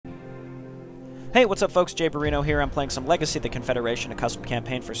Hey, what's up folks, JayborinoPlays here. I'm playing some Legacy of the Confederation, a custom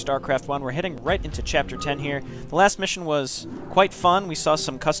campaign for Starcraft 1. We're heading right into Chapter 10 here. The last mission was quite fun. We saw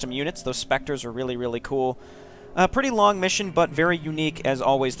some custom units. Those Spectres are really, really cool. A pretty long mission, but very unique. As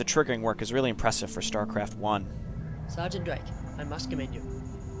always, the triggering work is really impressive for Starcraft 1. Sergeant Drake, I must commend you.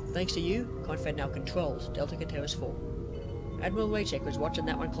 Thanks to you, Confed now controls Delta Cateris 4. Admiral Waycheck was watching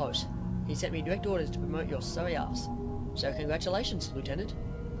that one close. He sent me direct orders to promote your sorry ass. So congratulations, Lieutenant.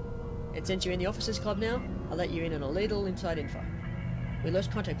 And since you're in the Officers Club now, I'll let you in on a little inside info. We lost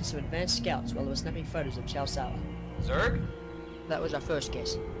contact with some advanced scouts while they were snapping photos of Chow Sara. Zerg? That was our first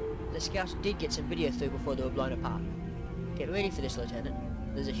guess. The scouts did get some video through before they were blown apart. Get ready for this, Lieutenant.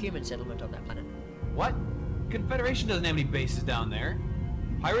 There's a human settlement on that planet. What? Confederation doesn't have any bases down there.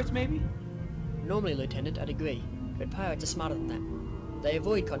 Pirates, maybe? Normally, Lieutenant, I'd agree, but pirates are smarter than that. They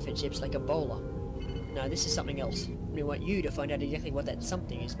avoid Confed ships like a bowler. No, this is something else. We want you to find out exactly what that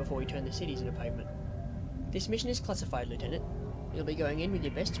something is before we turn the cities into pavement. This mission is classified, Lieutenant. You'll be going in with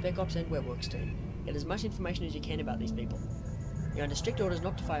your best Spec Ops and Webworks team. Get as much information as you can about these people. You're under strict orders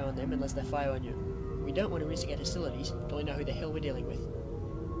not to fire on them unless they fire on you. We don't want to instigate hostilities until we know who the hell we're dealing with.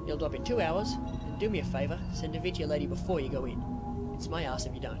 You'll drop in 2 hours, and do me a favour, send a vid to your lady before you go in. It's my ass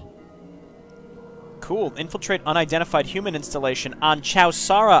if you don't. Cool. Infiltrate unidentified human installation on Chow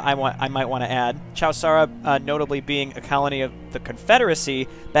Sara, I might want to add. Chow Sara notably being a colony of the Confederacy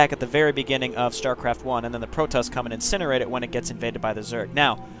back at the very beginning of StarCraft 1, and then the Protoss come and incinerate it when it gets invaded by the Zerg.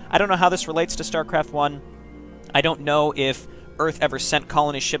 Now, I don't know how this relates to StarCraft 1. I don't know if Earth ever sent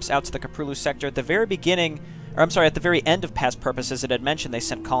colony ships out to the Caprulu sector. At the very beginning, or I'm sorry, at the very end of Past Purposes, it had mentioned they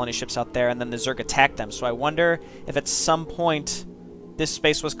sent colony ships out there, and then the Zerg attacked them. So I wonder if at some point this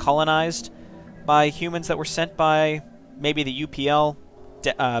space was colonized by humans that were sent by maybe the UPL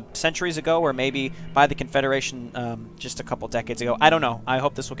centuries ago, or maybe by the Confederation just a couple decades ago. I don't know. I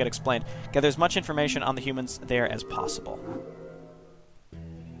hope this will get explained. Gather as much information on the humans there as possible.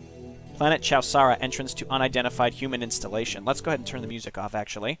 Planet Chow Sara, entrance to unidentified human installation. Let's go ahead and turn the music off,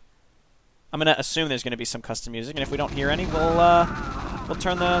 actually. I'm going to assume there's going to be some custom music, and if we don't hear any, we'll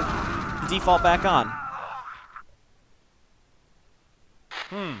turn the default back on.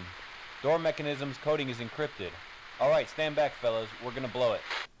 Door mechanism's coding is encrypted. Alright, stand back, fellas. We're gonna blow it.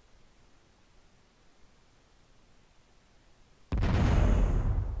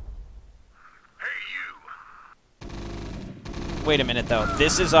 Wait a minute, though.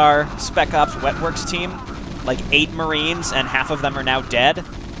 This is our Spec Ops Wetworks team? Like 8 Marines, and half of them are now dead?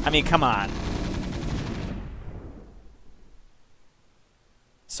 I mean, come on.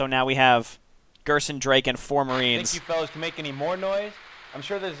 So now we have Gerson, Drake, and 4 Marines. Think you fellas can make any more noise? I'm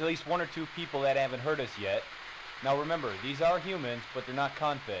sure there's at least 1 or 2 people that haven't heard us yet. Now remember, these are humans, but they're not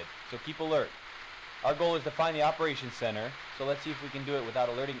Confed, so keep alert. Our goal is to find the operations center, so let's see if we can do it without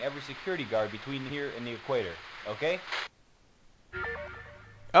alerting every security guard between here and the equator, okay?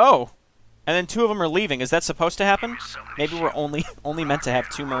 Oh! And then 2 of them are leaving. Is that supposed to happen? Maybe we're only meant to have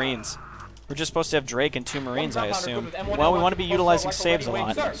 2 Marines. We're just supposed to have Drake and 2 Marines, I assume. Well, we want to be utilizing saves a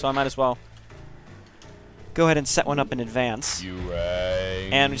lot, so I might as well go ahead and set one up in advance.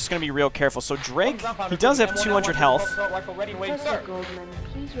 And we're just going to be real careful. So Drake, he does have 200 health. Professor Goldman,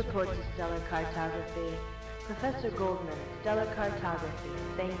 please report to stellar cartography. Professor Goldman, stellar cartography.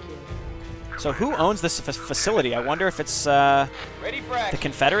 Thank you. So who owns this facility? I wonder if it's the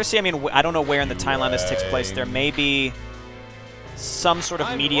Confederacy? I mean, I don't know where in the timeline this takes place. There may be some sort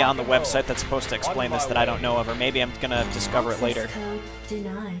of media on the website that's supposed to explain this that I don't know of, or maybe I'm going to discover it later.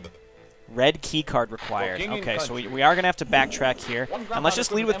 Red key card required. Okay, so we are going to have to backtrack here. And let's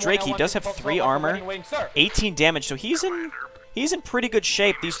just lead with Drake. He does have 3 armor, 18 damage, so he's in pretty good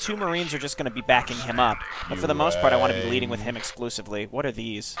shape. These 2 Marines are just going to be backing him up. But for the most part, I want to be leading with him exclusively. What are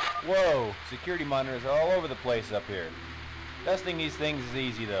these? Whoa, security monitors are all over the place up here. Testing these things is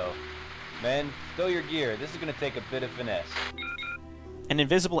easy, though. Men, stow your gear. This is going to take a bit of finesse. An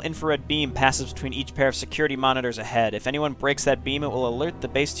invisible infrared beam passes between each pair of security monitors ahead. If anyone breaks that beam, it will alert the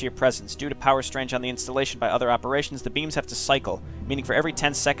base to your presence. Due to power strain on the installation by other operations, the beams have to cycle, meaning for every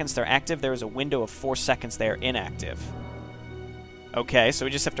 10 seconds they're active, there is a window of 4 seconds they are inactive. Okay, so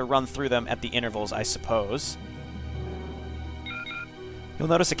we just have to run through them at the intervals, I suppose. You'll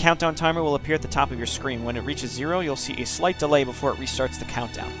notice a countdown timer will appear at the top of your screen. When it reaches 0, you'll see a slight delay before it restarts the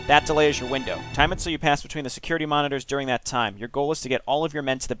countdown. That delay is your window. Time it so you pass between the security monitors during that time. Your goal is to get all of your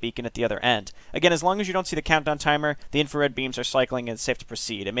men to the beacon at the other end. Again, as long as you don't see the countdown timer, the infrared beams are cycling and it's safe to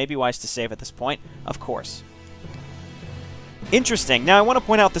proceed. It may be wise to save at this point, of course. Interesting. Now, I want to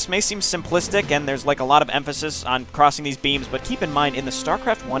point out this may seem simplistic, and there's like a lot of emphasis on crossing these beams, but keep in mind, in the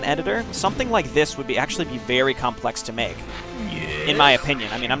StarCraft 1 editor, something like this would actually be very complex to make. Yeah. in my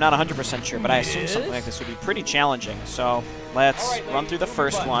opinion. I mean, I'm not 100% sure, but I assume something like this would be pretty challenging. So let's run through the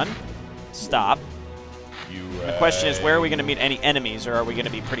first one. Stop. The question is, where are we going to meet any enemies, or are we going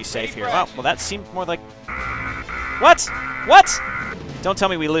to be pretty safe here? Oh, well, that seemed more like... What? What? Don't tell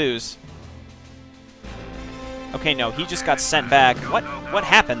me we lose. Okay, no, he just got sent back. What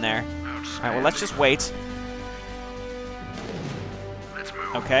happened there? All right, well, let's just wait.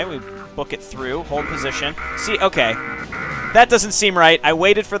 Okay, we book it through. Hold position. See, okay, that doesn't seem right. I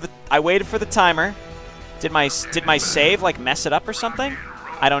waited for the timer. Did my save like mess it up or something?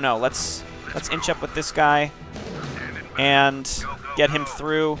 I don't know. Let's inch up with this guy and get him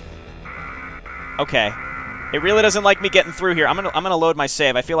through. Okay, it really doesn't like me getting through here. I'm gonna load my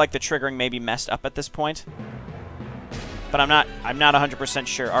save. I feel like the triggering may be messed up at this point, but I'm not 100%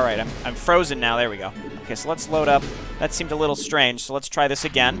 sure. All right, I'm frozen now. There we go. Okay, so let's load up. That seemed a little strange, so let's try this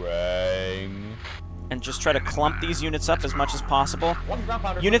again. And just try to clump these units up as much as possible.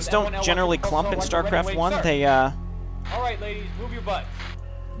 Units don't generally clump in StarCraft 1. They All right, ladies, move your butts.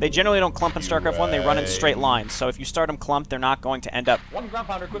 They generally don't clump in StarCraft 1. They run in straight lines. So if you start them clumped, they're not going to end up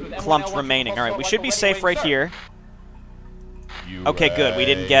clumped remaining. All right, we should be safe right here. Okay, good. We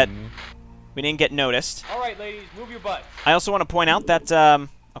didn't get noticed. All right, ladies, move your butts. I also want to point out that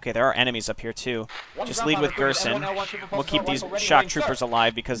okay, there are enemies up here too. Just lead with Gerson. We'll keep these shock troopers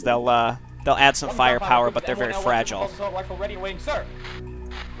alive because they'll add some firepower, but they're very fragile.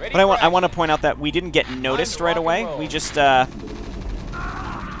 But I want to point out that we didn't get noticed right away. We just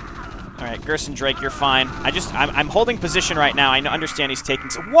all right, Gerson Drake, you're fine. I'm holding position right now. I understand he's taking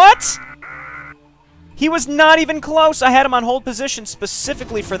some... What? He was not even close. I had him on hold position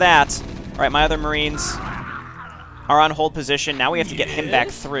specifically for that. All right, my other Marines are on hold position. Now we have to get him back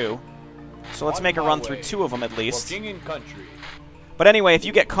through. So let's make a run through 2 of them at least. But anyway, if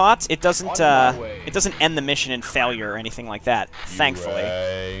you get caught, it doesn't end the mission in failure or anything like that, thankfully.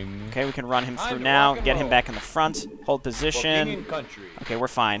 Okay, we can run him through now, get him back in the front, hold position. Okay, we're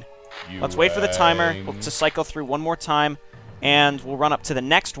fine. Let's wait for the timer to cycle through one more time, and we'll run up to the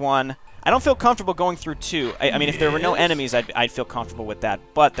next one. I don't feel comfortable going through 2. I mean, if there were no enemies, I'd feel comfortable with that.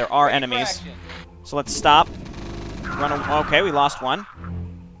 But there are enemies. So let's stop. Okay, we lost one.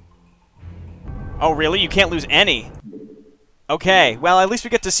 Oh, really? You can't lose any. Okay, well, at least we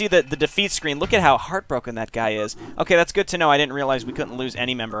get to see the defeat screen. Look at how heartbroken that guy is. Okay, that's good to know. I didn't realize we couldn't lose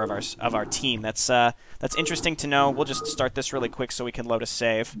any member of our team. That's interesting to know. We'll just start this really quick so we can load a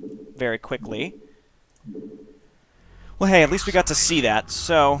save very quickly. Well, hey, at least we got to see that.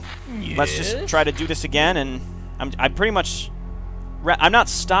 So let's just try to do this again. And I'm pretty much... I'm not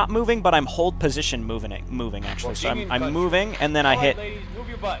stop moving, but I'm hold position moving actually. So I'm moving, and then I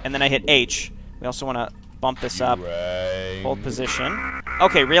hit H. We also want to bump this up. Hold position.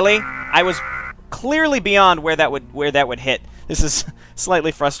 Okay, really? I was clearly beyond where that would hit. This is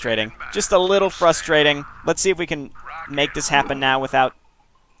slightly frustrating. Just a little frustrating. Let's see if we can make this happen now without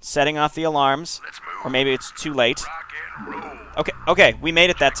setting off the alarms. Or maybe it's too late. Okay, we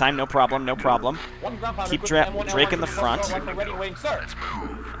made it that time. No problem, no problem. Keep Drake in the front.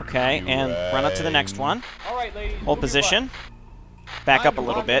 Okay, and run up to the next one. Hold position. Back up a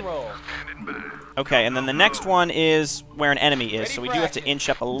little bit. Okay, and then the next one is where an enemy is, so we do have to inch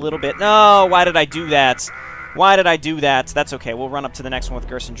up a little bit. No, why did I do that? Why did I do that? That's okay. We'll run up to the next one with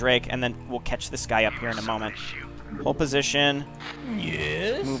Gerson Drake, and then we'll catch this guy up here in a moment. Hold position.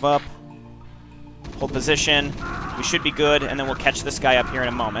 Yes. Move up. Hold position. We should be good, and then we'll catch this guy up here in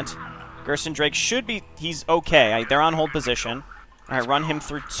a moment. Gerson Drake should be... He's okay. They're on hold position. All right, run him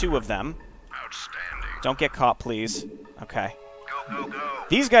through 2 of them. Don't get caught, please. Okay.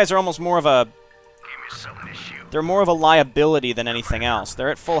 These guys are almost more of a... They're more of a liability than anything else. They're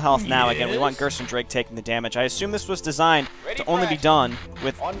at full health now. Again, we want Gerson Drake taking the damage. I assume this was designed to only be done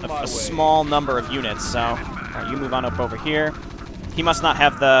with a small number of units. So, all right, you move on up over here. He must not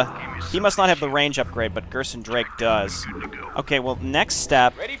have the range upgrade, but Gerson Drake does. Okay, well, next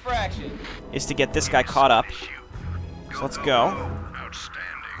step is to get this guy caught up. So let's go.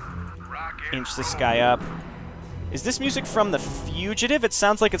 Inch this guy up. Is this music from The Fugitive? It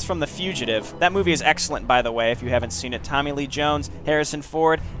sounds like it's from The Fugitive. That movie is excellent, by the way, if you haven't seen it. Tommy Lee Jones, Harrison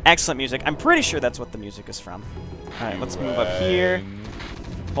Ford, excellent music. I'm pretty sure that's what the music is from. All right, let's move up here.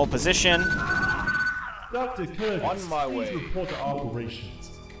 Hold position. Dr. Kurgis, please report to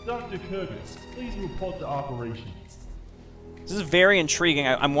operations. Dr. Kurgis, please report to operations. This is very intriguing.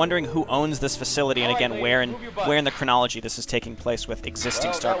 I'm wondering who owns this facility, and again, where in the chronology this is taking place with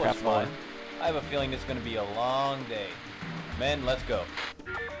existing StarCraft lore. I have a feeling it's going to be a long day. Men, let's go.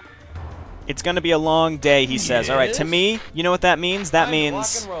 It's going to be a long day, he says. All right, to me, you know what that means? That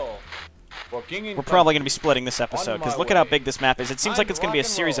means We're probably going to be splitting this episode, because look at how big this map is. It seems like it's going to be a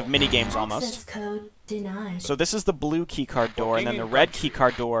series of mini-games almost. Code denied. So this is the blue keycard door, and then the red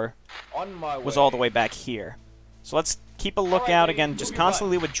keycard door was all the way back here. So let's keep a lookout again, just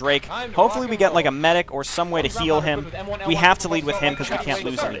constantly with Drake. Hopefully we get like a medic or some way to heal him. We have to lead with him because we can't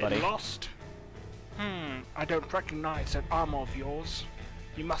lose anybody. Lost. I don't recognize that armor of yours.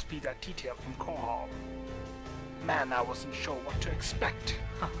 You must be that detail from Core Hall. Man, I wasn't sure what to expect.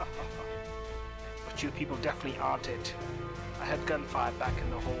 But you people definitely aren't it. I had gunfire back in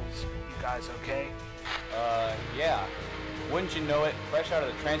the holes. You guys okay? Yeah. Wouldn't you know it, fresh out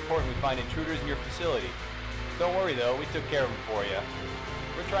of the transport we find intruders in your facility. Don't worry though, we took care of them for you.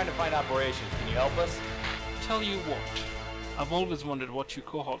 We're trying to find operations. Can you help us? Tell you what, I've always wondered what you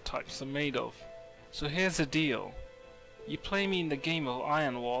cohort types are made of. So here's the deal. You play me in the game of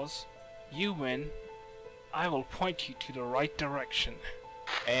Iron Wars, you win, I will point you to the right direction.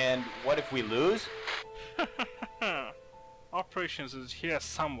 And what if we lose? Operations is here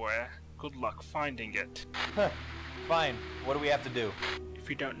somewhere. Good luck finding it. Fine. What do we have to do? If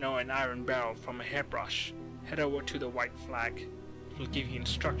you don't know an iron barrel from a hairbrush, head over to the white flag. It'll give you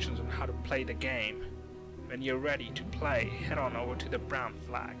instructions on how to play the game. When you're ready to play, head on over to the brown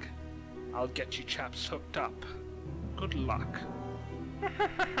flag. I'll get you chaps hooked up. Good luck.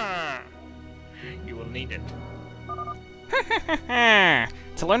 You will need it.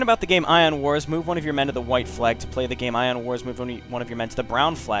 To learn about the game Iron Wars, move one of your men to the white flag. To play the game Iron Wars, move one of your men to the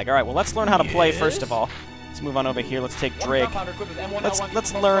brown flag. Alright, well let's learn how to play first of all. Let's move on over here. Let's take Drake.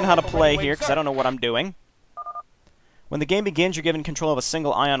 Let's learn how to play here, because I don't know what I'm doing. When the game begins, you're given control of a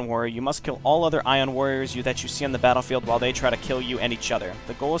single Ion Warrior. You must kill all other Ion Warriors that you see on the battlefield while they try to kill you and each other.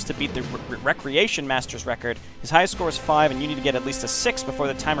 The goal is to beat the Recreation Master's record. His highest score is 5, and you need to get at least a 6 before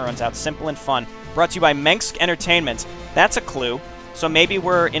the timer runs out. Simple and fun. Brought to you by Mengsk Entertainment. That's a clue. So maybe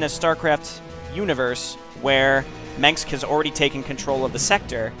we're in a Starcraft universe where Mengsk has already taken control of the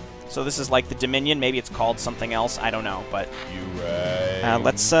sector. So this is like the Dominion. Maybe it's called something else. I don't know, but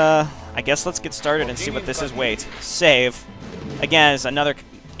I guess let's get started and see what this is. Wait, save. Again, it's another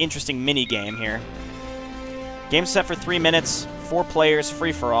interesting mini game here. Game set for 3 minutes, 4 players,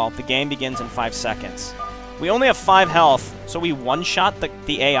 free for all. The game begins in 5 seconds. We only have 5 health, so we one-shot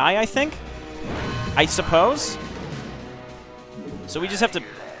the AI, I think. I suppose. So we just have to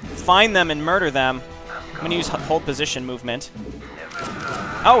find them and murder them. I'm gonna use hold position movement.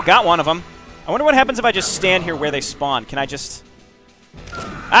 Oh, got one of them. I wonder what happens if I just stand here where they spawn. Can I just...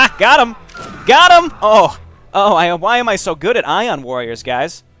 Ah, got him! Got him! Oh, why am I so good at Ion Warriors,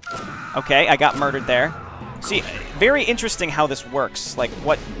 guys? Okay, I got murdered there. See, very interesting how this works. Like,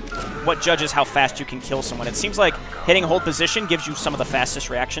 what judges how fast you can kill someone. It seems like hitting hold position gives you some of the fastest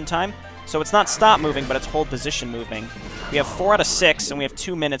reaction time. So it's not stop moving, but it's hold position moving. We have 4 out of 6, and we have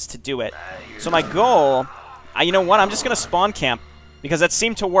 2 minutes to do it. So my goal... you know what? I'm just going to spawn camp, because that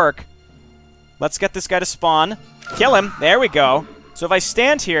seemed to work. Let's get this guy to spawn. Kill him. There we go. So if I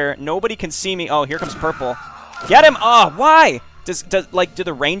stand here, nobody can see me. Oh, here comes purple. Get him! Oh, why? Do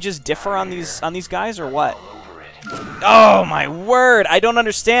the ranges differ on these guys or what? Oh my word! I don't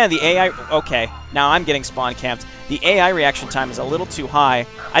understand the AI. Okay, now I'm getting spawn camped. The AI reaction time is a little too high.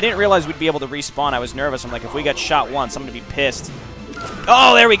 I didn't realize we'd be able to respawn. I was nervous. I'm like, if we got shot once, I'm gonna be pissed.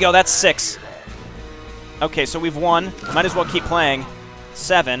 Oh, there we go. That's 6. Okay, so we've won. Might as well keep playing.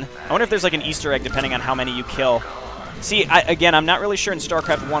 7. I wonder if there's like an Easter egg depending on how many you kill. See, again, I'm not really sure in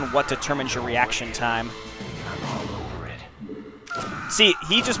StarCraft 1 what determines your reaction time. See,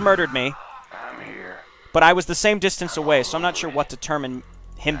 he just murdered me. But I was the same distance away, so I'm not sure what determined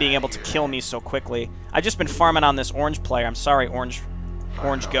him being able to kill me so quickly. I've just been farming on this orange player. I'm sorry, orange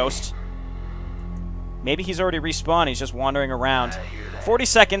ghost. Maybe he's already respawned. He's just wandering around. 40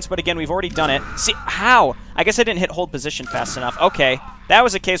 seconds, but again, we've already done it. See, how? I guess I didn't hit hold position fast enough. Okay, that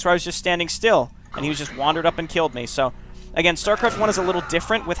was a case where I was just standing still, and he was just wandered up and killed me. So, again, StarCraft 1 is a little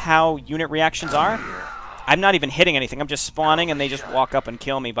different with how unit reactions are. I'm not even hitting anything. I'm just spawning, and they just walk up and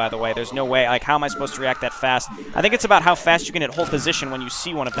kill me, by the way. There's no way. Like, how am I supposed to react that fast? I think it's about how fast you can hit hold position when you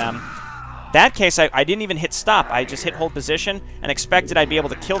see one of them. That case, I didn't even hit stop. I just hit hold position and expected I'd be able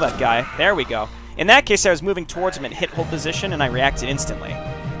to kill that guy. There we go. In that case, I was moving towards him and hit hold position, and I reacted instantly.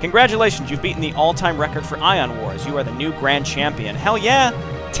 Congratulations, you've beaten the all-time record for Ion Wars. You are the new Grand Champion. Hell yeah!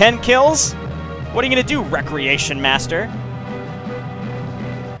 10 kills? What are you going to do, Recreation Master?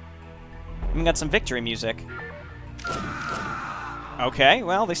 We got some victory music. Okay,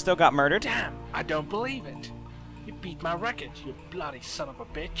 well, they still got murdered. Damn, I don't believe it. You beat my record, you bloody son of a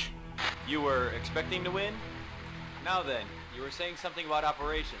bitch. You were expecting to win? Now then, you were saying something about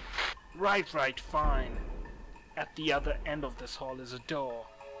operations. Right, fine. At the other end of this hall is a door.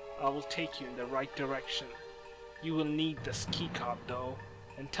 I will take you in the right direction. You will need this keycard though,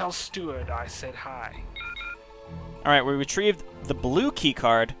 and tell Stuart I said hi. Alright, we retrieved the blue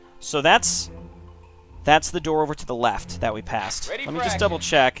keycard, so that's the door over to the left that we passed. Let me just double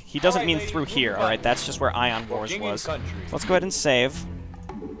check. He doesn't mean through here, alright, that's just where Ion Wars was. Let's go ahead and save.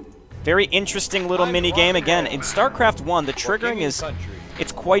 Very interesting little mini game. Again, in StarCraft 1, the triggering is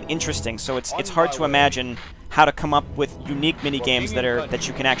it's quite interesting, so it's hard to imagine how to come up with unique mini games that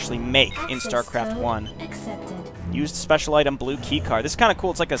you can actually make in StarCraft 1. Used special item blue keycard. This is kind of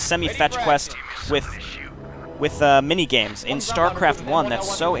cool. It's like a semi-fetch quest with mini games in StarCraft 1.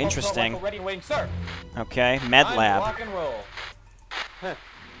 That's so interesting. Okay, Med Lab.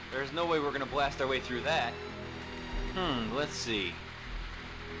 There's no way we're gonna blast our way through that. Let's see.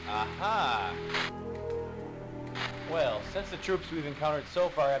 Aha! Well, since the troops we've encountered so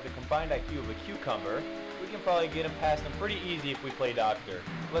far have the combined IQ of a cucumber, we can probably get them past them pretty easy if we play doctor.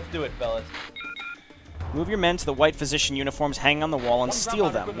 Let's do it, fellas. Move your men to the white physician uniforms hanging on the wall and steal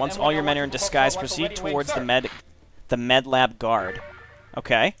them. Once all your men are in disguise, proceed towards the med lab guard.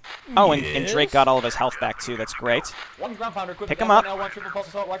 Okay. Oh, and Drake got all of his health back too. That's great. Pick him up.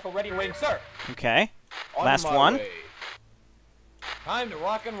 Okay. Last one. Time to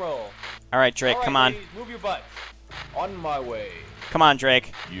rock and roll. All right, Drake, come on. Move your butts. On my way. Come on,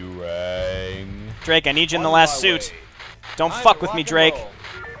 Drake. You rang. Drake, I need you in the last suit. Don't fuck with me, Drake.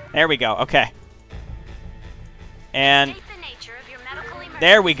 There we go. Okay. And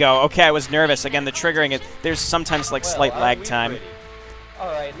there we go. Okay, I was nervous. Again, the triggering, there's sometimes like slight lag time.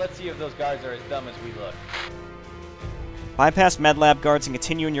 Alright, let's see if those guards are as dumb as we look. Bypass medlab guards and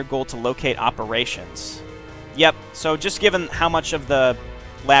continue in your goal to locate operations. Yep, so just given how much of the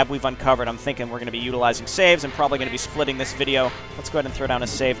lab we've uncovered, I'm thinking we're going to be utilizing saves and probably going to be splitting this video. Let's go ahead and throw down a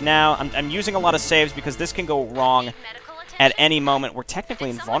save now. I'm using a lot of saves because this can go wrong at any moment. We're technically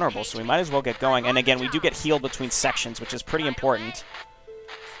invulnerable, so we might as well get going. And again, we do get healed between sections, which is pretty important.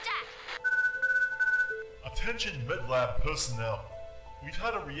 Attention medlab personnel. We've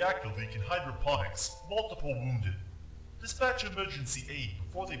had a reactor leak in hydroponics. Multiple wounded. Dispatch emergency aid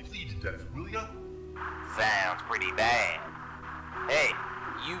before they bleed to death, will ya? Sounds pretty bad. Hey,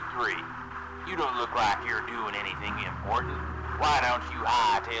 you three. You don't look like you're doing anything important. Why don't you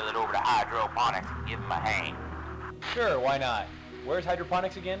hightail it over to hydroponics and give them a hand? Sure, why not? Where's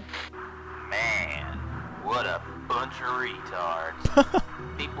hydroponics again? Man, what a bunch of retards.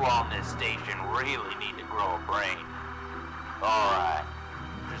 People on this station really need to grow a brain. Alright,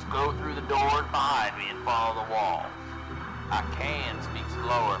 just go through the doors behind me and follow the walls. I can speak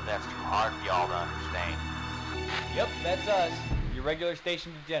slower if that's too hard for y'all to understand. Yep, that's us. Your regular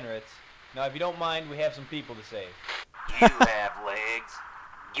station degenerates. Now, if you don't mind, we have some people to save. You have legs.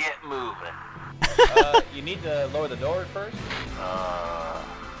 Get moving. You need to lower the door at first?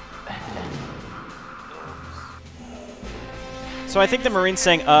 So I think the Marines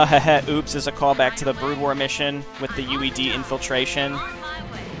saying, oops, is a callback to the Brood War mission with the UED infiltration.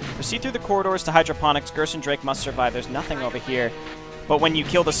 Proceed through the corridors to hydroponics. Gerson Drake must survive. There's nothing over here. But when you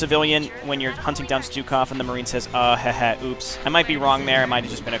kill the civilian, when you're hunting down Stukov, and the Marine says, oops. I might be wrong there. It might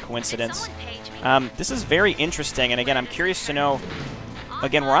have just been a coincidence. This is very interesting, and again, I'm curious to know...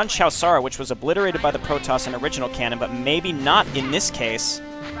 Again, we're on Chowsara, which was obliterated by the Protoss in original canon, but maybe not in this case.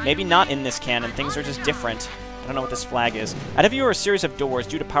 Maybe not in this canon. Things are just different. I don't know what this flag is. Ahead of you are a series of doors.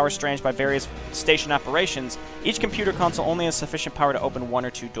 Due to power strains by various station operations, each computer console only has sufficient power to open 1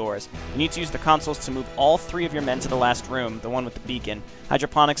 or 2 doors. You need to use the consoles to move all 3 of your men to the last room, the one with the beacon.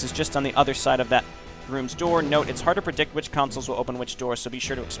 Hydroponics is just on the other side of that room's door. Note, it's hard to predict which consoles will open which doors, so be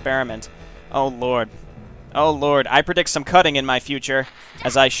sure to experiment. Oh, Lord. Oh, Lord. I predict some cutting in my future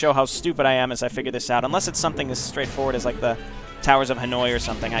as I show how stupid I am as I figure this out. Unless it's something as straightforward as, like, the Towers of Hanoi or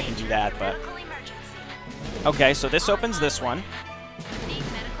something, I can do that, but... Okay, so this opens this one.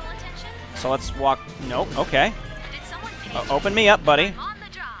 So let's walk... Nope, okay. Open me up, buddy.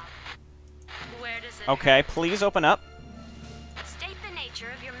 Okay, please open up.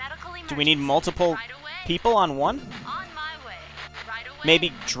 Do we need multiple people on one?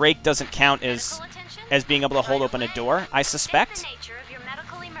 Maybe Drake doesn't count as being able to hold open a door, I suspect.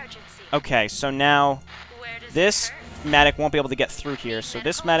 Okay, so now this medic won't be able to get through here. So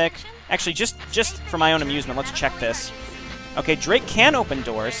this medic... Actually, just for my own amusement, let's check this. Okay, Drake can open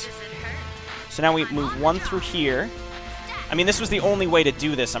doors. So now we move 1 through here. I mean, this was the only way to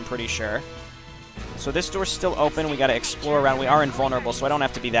do this, I'm pretty sure. So this door's still open. We gotta explore around. We are invulnerable, so I don't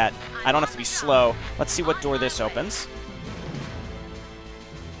have to be that... I don't have to be slow. Let's see what door this opens.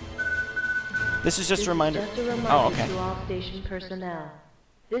 This is just a reminder. Oh, okay. To all station personnel.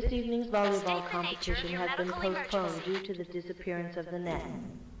 This evening's volleyball competition has been postponed due to the disappearance of the net.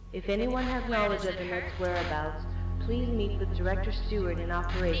 If anyone has knowledge of the net's whereabouts, please meet with Director Stewart in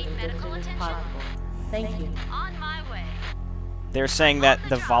operations as soon as possible. Thank you. On my way. They're saying that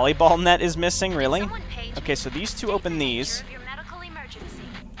the volleyball net is missing, really? Okay, so these two open these.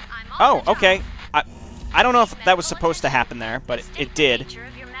 Oh, okay. I don't know if that was supposed to happen there, but it did.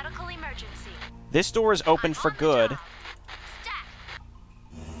 This door is open for good.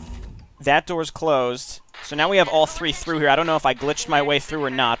 That door's closed. So now we have all three through here. I don't know if I glitched my way through or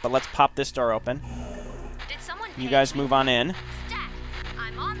not, but let's pop this door open. You guys move on in.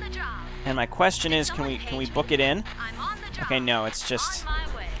 And my question is, can we book it in? Okay, no, it's just...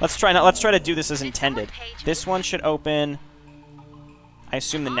 Let's try to do this as intended. This one should open... I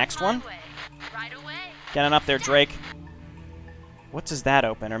assume the next one? Get on up there, Drake. What does that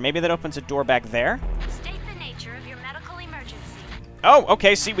open? Or maybe that opens a door back there? Oh,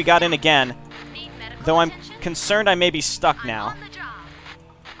 okay, see, we got in again. Though I'm concerned I may be stuck now.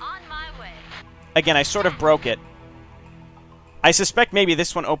 Again, I sort of broke it. I suspect maybe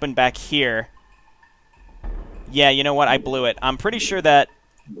this one opened back here. Yeah, you know what? I blew it. I'm pretty sure that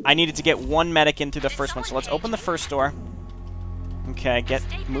I needed to get one medic in through the first one. So let's open the first door. Okay,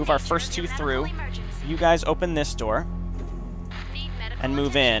 move our first two through. You guys open this door. And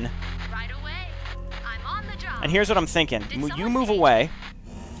move in. And here's what I'm thinking. You move away.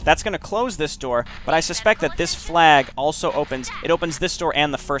 That's going to close this door, but I suspect that this flag also opens. It opens this door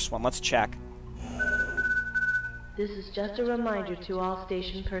and the first one. Let's check. This is just a reminder to all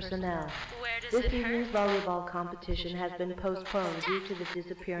station personnel. This evening's volleyball competition has been postponed due to the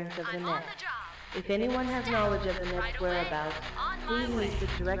disappearance of the net. If anyone has knowledge of the net's whereabouts, please meet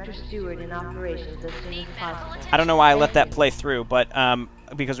with Director Stewart in operations as soon as possible. I don't know why I let that play through, but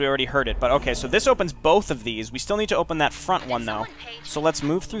because we already heard it. But okay, so this opens both of these. We still need to open that front one, though. So let's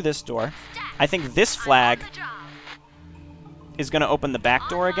move through this door. I think this flag is going to open the back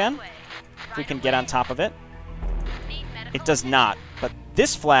door again, if we can get on top of it. It does not, but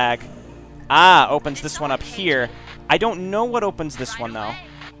this flag, opens this one up here. I don't know what opens this one, though.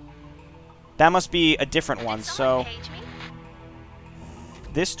 That must be a different one, so...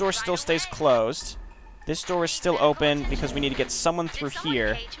 This door still stays closed. This door is still open because we need to get someone through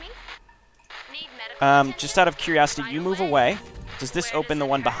here. Just out of curiosity, you move away. Does this open the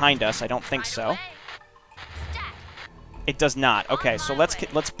one behind us? I don't think so. It does not. Okay, so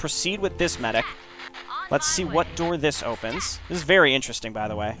let's proceed with this medic. Let's see what door this opens. This is very interesting, by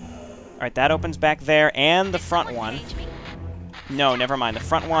the way. Alright, that opens back there, and the front one. No, never mind. The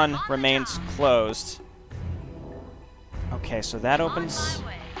front one remains closed. Okay, so that opens...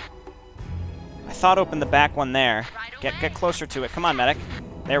 I thought opened the back one there. Get closer to it. Come on, medic.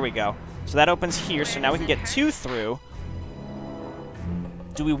 There we go. So that opens here, so now we can get two through.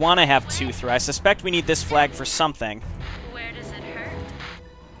 Do we want to have two through? I suspect we need this flag for something.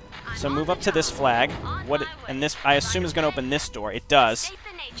 So move up to this flag. And this, I assume, is going to open this door. It does.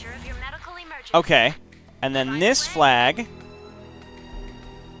 Okay. And then this flag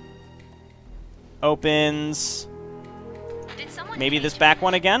opens... Maybe this back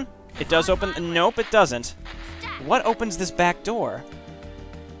one again? It does open... Nope, it doesn't. What opens this back door?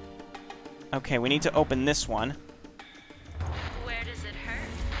 Okay, we need to open this one.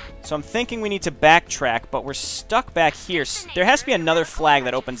 So I'm thinking we need to backtrack, but we're stuck back here. There has to be another flag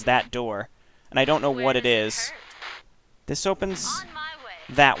that opens that door, and I don't know what it is. This opens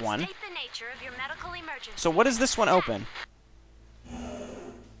that one. So what does this one open?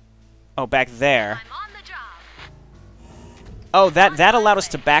 Oh, back there. Oh, that allowed us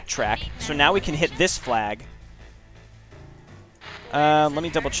to backtrack, so now we can hit this flag. Let me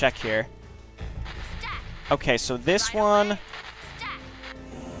double check here. Okay, so this one...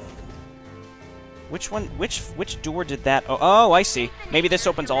 Which door did that... Oh, I see. Maybe this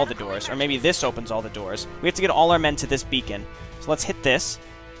opens all the doors, or maybe this opens all the doors. We have to get all our men to this beacon. So let's hit this.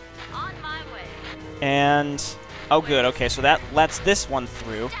 And... Oh, good. Okay, so that lets this one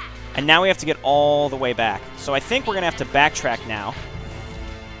through. And now we have to get all the way back. So I think we're going to have to backtrack now.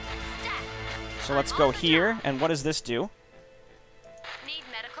 So let's go here. And what does this do?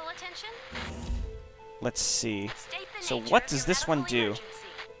 Let's see. So what does this one do?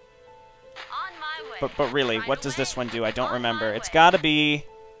 But really, what does this one do? I don't remember. It's got to be...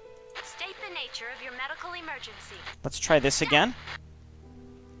 Let's try this again.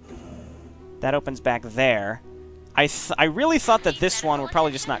 That opens back there. I really thought that this one, we're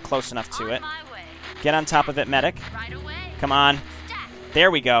probably just not close enough to it. Get on top of it, medic. Come on. There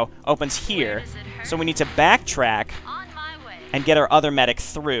we go. Opens here. So we need to backtrack and get our other medic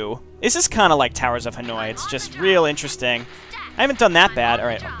through. This is kind of like Towers of Hanoi. It's just real interesting. I haven't done that bad. All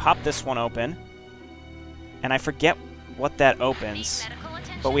right, I'll pop this one open. And I forget what that opens.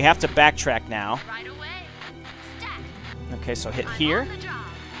 but we have to backtrack now. Okay, so hit here.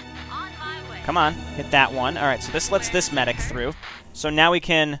 Come on, hit that one. All right, so this lets this medic through. So now we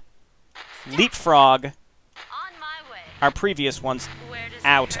can leapfrog our previous ones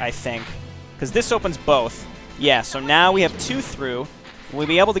out, I think. Because this opens both. Yeah, so now we have 2 through. We'll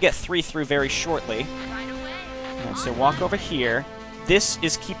be able to get 3 through very shortly. All right, so walk over here. This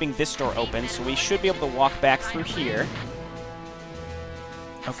is keeping this door open, so we should be able to walk back through here.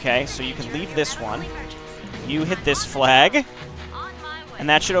 Okay, so you can leave this one. You hit this flag. And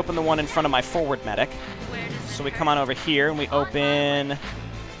that should open the one in front of my forward medic. So we come on over here and we open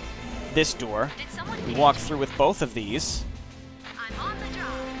this door. We walk through with both of these.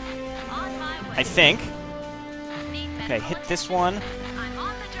 I think. Okay, hit this one.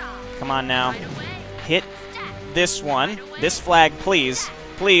 Come on now. Hit this one. This flag, please.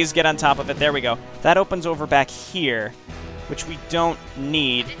 Please get on top of it. There we go. That opens over back here, which we don't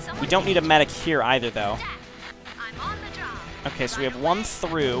need. We don't need a medic here either, though. Okay, so we have 1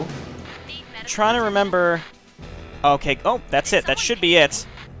 through. I'm trying to remember... Okay, oh, that's it. That should be it.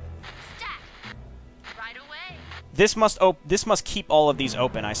 This must keep all of these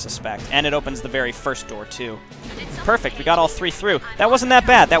open, I suspect. And it opens the very first door, too. Perfect, we got all 3 through. That wasn't that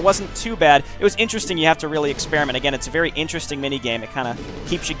bad. That wasn't too bad. It was interesting. You have to really experiment. Again, it's a very interesting minigame. It kind of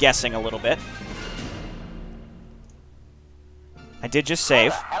keeps you guessing a little bit. I did just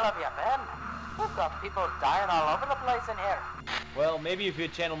save. Where the hell have you been? We've got people dying all over the place in here. Well, maybe if you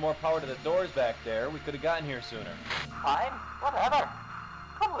had channeled more power to the doors back there, we could have gotten here sooner. Fine, whatever.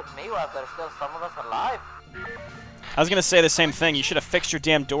 Come with me while there's still some of us alive. I was going to say the same thing. You should have fixed your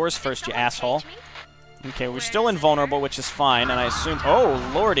damn doors first, you asshole. Okay, we're still invulnerable, which is fine, and I assume...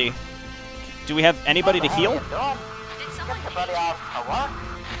 Oh, lordy. Do we have anybody to heal? Get the buddy off a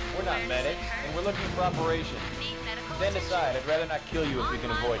We're not medics, and we're looking for operation. Stand aside. I'd rather not kill you if we can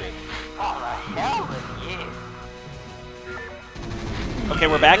avoid it. Oh, the hell with you. Okay,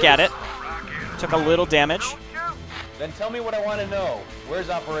 we're back at it. Took a little damage. Then tell me what I want to know. Where's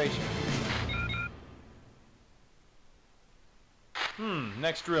operation?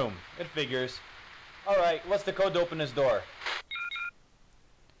 Next room. It figures. Alright, what's the code to open this door?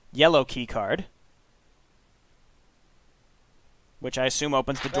 Yellow key card. Which I assume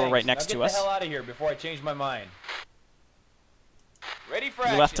opens the door right next to us. Get the hell out of here before I change my mind. Ready for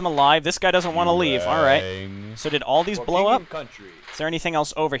action. We left him alive. This guy doesn't want to leave. Alright. So did all these blow up? Is there anything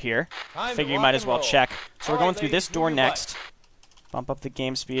else over here? Figure you might as well check. So we're going through this door next. Bump up the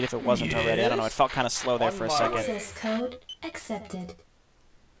game speed if it wasn't already. I don't know. It felt kind of slow there for a second. Access code accepted.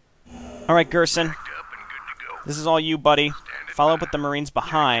 Alright, Gerson. This is all you, buddy. Follow up with the Marines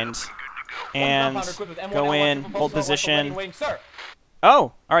behind. And go in, hold position.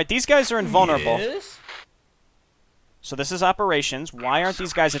 Oh! Alright, these guys are invulnerable. So this is operations. Why aren't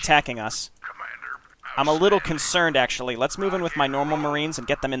these guys attacking us? I'm a little concerned, actually. Let's move in with my normal Marines and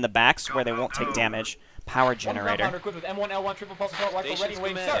get them in the backs where they won't take damage. Power generator.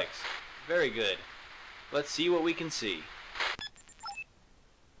 Very good. Let's see what we can see.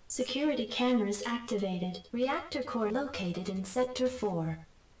 Security cameras activated. Reactor core located in Sector 4.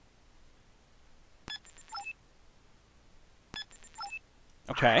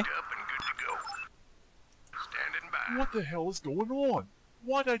 Okay. What the hell is going on?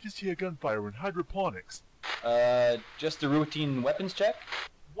 Why'd I just hear gunfire and hydroponics? Just a routine weapons check?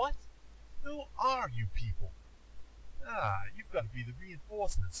 What? Who are you people? Ah, you've got to be the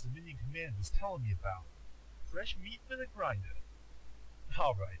reinforcements the Minion Command was telling me about. Fresh meat for the grinder.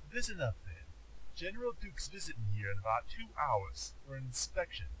 Alright, listen up then. General Duke's visiting here in about 2 hours for an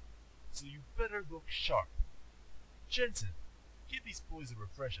inspection, so you better look sharp. Jensen, give these boys a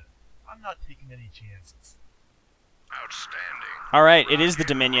refresher. I'm not taking any chances. Outstanding. Alright, it is the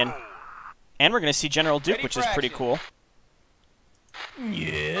Dominion. And we're going to see General Duke, which is pretty cool.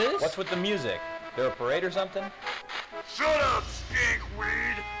 Yes? What's with the music? There a parade or something? Shut up,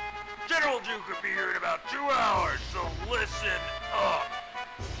 stinkweed! General Duke will be here in about 2 hours, so listen up.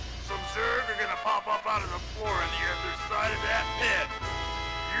 Some Zerg are gonna pop up out of the floor on the other side of that pit.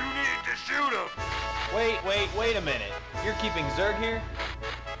 You need to shoot them. Wait a minute. You're keeping Zerg here?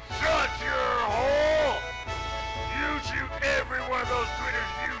 Shut your hole! You shoot every one of those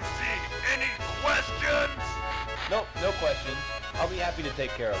critters you see. Any questions? Nope, no questions. I'll be happy to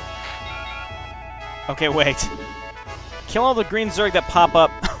take care of them. Okay, wait. Kill all the green Zerg that pop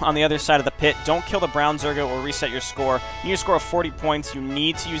up on the other side of the pit. Don't kill the brown Zerg, it will reset your score. You need a score of 40 points. You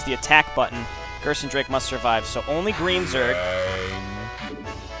need to use the attack button. Gerson Drake must survive. So only green Zerg.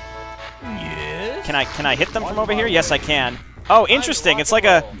 Yes? Can I hit them from over here? Yes, I can. Oh, interesting. It's like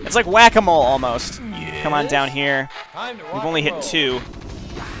whack-a-mole almost. Come on down here. We've only hit 2.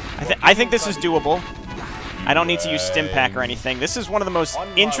 I think this is doable. I don't need to use stim pack or anything. This is one of the most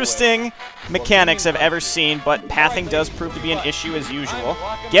interesting mechanics I've ever seen, but pathing does prove to be an issue as usual.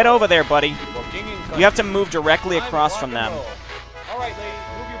 Get over there, buddy. You have to move directly across from them.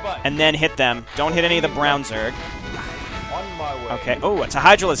 And then hit them. Don't hit any of the brown Zerg. Okay. Oh, it's a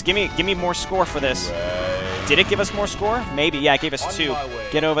Hydralisk. Give me more score for this. Did it give us more score? Maybe. Yeah, it gave us 2.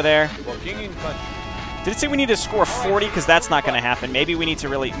 Get over there. Did it say we need to score 40? Because that's not going to happen. Maybe we need to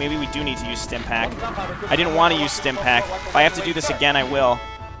maybe we do need to use stim pack. I didn't want to use stim pack. If I have to do this again, I will.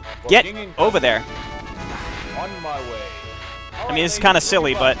 Get over there. I mean, it's kind of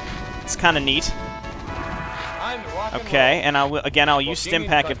silly, but it's kind of neat. Okay, and I'll use stim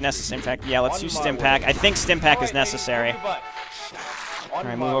pack if necessary. In fact, yeah, let's use stim pack. I think stim pack is necessary. All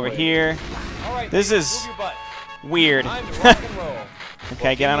right, move over here. This is weird.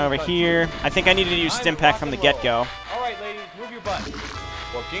 Okay, get on over here. I think I needed to use stim pack from the get-go.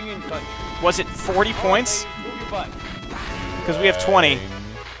 Was it 40 points? Because we have 20.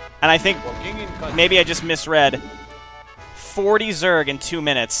 And I think maybe I just misread. 40 Zerg in 2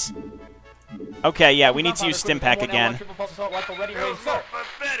 minutes. Okay, yeah, we need to use stim pack again. The most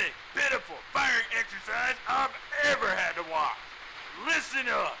pathetic, pitiful firing exercise I've ever had to watch. Listen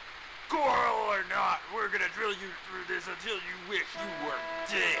up. Coral or not, we're gonna drill you through this until you wish you were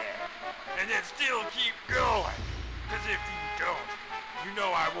dead. And then still keep going. Cause if you don't, you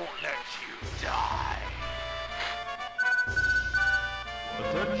know I won't let you die.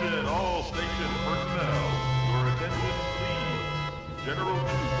 Attention all station personnel. Your attention please. General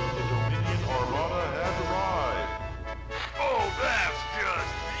Duke of the Dominion Armada has arrived. Oh, that's just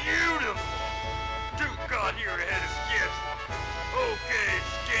beautiful. Duke got here ahead of schedule. Okay,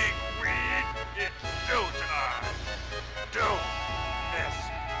 Stinkweed, it's showtime. Don't mess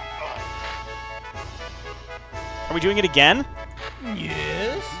up. Are we doing it again?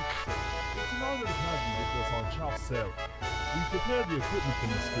 Yes? It's an honor to have you with us on Chow Sarah. We prepared the equipment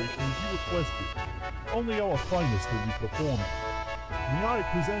demonstration as you requested. Only our finest will be performing. May I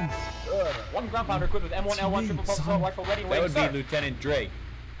present, One ground pounder equipped with M1, L1, triple pulse assault rifle ready. That would be Lieutenant Drake,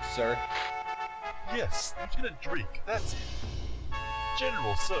 sir. Yes, Lieutenant Drake, that's it.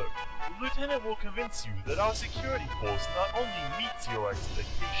 General, sir, the Lieutenant will convince you that our security force not only meets your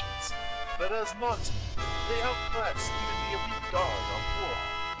expectations, but as marksmen, they outclass even the elite guard on floor.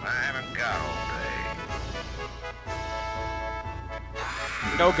 I haven't got all day.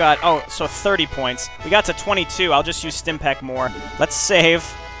 Oh god. Oh, so 30 points. We got to 22. I'll just use stim pack more. Let's save.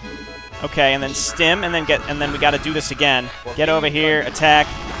 Okay, and then stim, and then we got to do this again. Get over here, attack.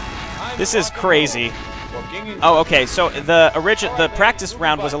 This is crazy. Oh, okay. So the practice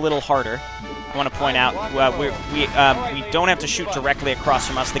round was a little harder. I want to point out we don't have to shoot directly across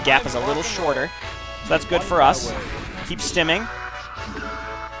from us. The gap is a little shorter, so that's good for us. Keep stimming.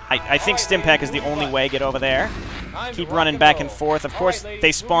 I think stim pack is the only way. Get over there. Keep running back and forth. Of course,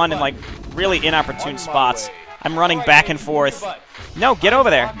 they spawn in like really inopportune spots. I'm running back and forth. No, get over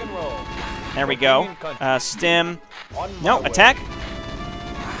there. There we go. Stim. No, attack.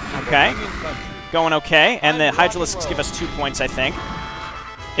 Okay. Going okay. And the Hydralisks give us 2 points, I think.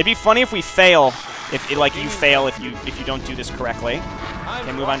 It'd be funny if we fail. Like you fail if you don't do this correctly.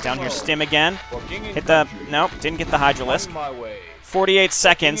 Okay, move on down here. Stim again. Hit the... Nope, didn't get the Hydralisk. 48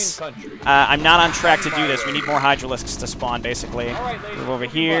 seconds. I'm not on track to do this. We need more Hydralisks to spawn, basically. Move over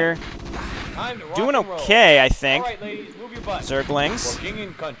here. Doing okay, I think. Zerglings.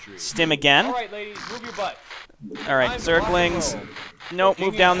 Stim again. Alright, Zerglings. Nope,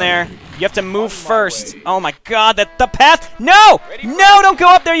 move down there. You have to move first. Oh my god, the path! No! No, don't go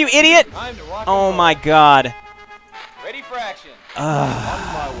up there, you idiot! Oh my god. Ready for action.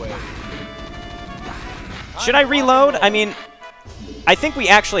 Should I reload? I mean, I think we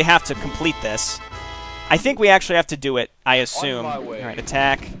actually have to complete this. I think we actually have to do it, I assume. Alright,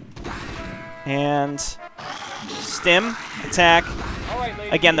 attack. And... Stim. Attack.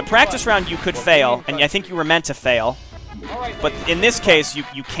 Again, the practice round you could fail, and I think you were meant to fail. But in this case, you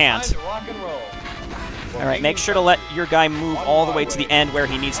can't. Alright, make sure to let your guy move all the way to the end where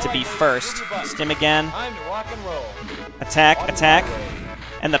he needs to be first. Stim again. Attack, attack.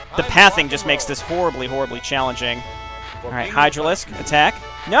 And the pathing just makes this horribly, horribly challenging. Alright, Hydralisk, attack.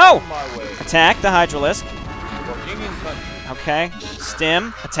 No! Attack the Hydralisk. Okay,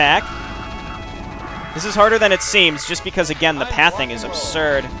 Stim, attack. This is harder than it seems, just because, again, the pathing is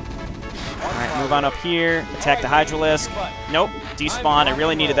absurd. Alright, move on up here. Attack the Hydralisk. Nope, despawn. I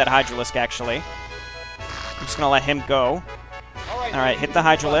really needed that Hydralisk, actually. I'm just going to let him go. Alright, hit the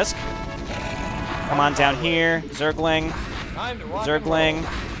Hydralisk. Come on down here. Zergling. Zergling.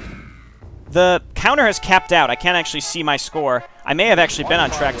 The counter has capped out. I can't actually see my score. I may have actually been on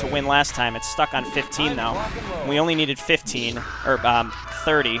track to win last time. It's stuck on 15 though. We only needed 15 or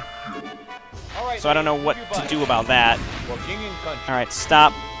 30. So I don't know what to do about that. All right,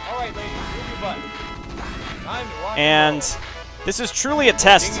 stop. And this is truly a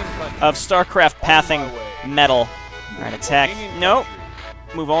test of Starcraft pathing metal. All right, attack. Nope.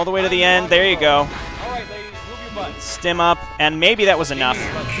 Move all the way to the end. There you go. Stim up, and maybe that was enough.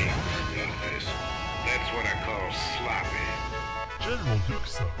 That's what I call sloppy. General Duke,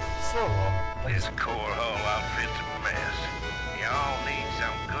 sir. This core hull outfit's a mess. Y'all need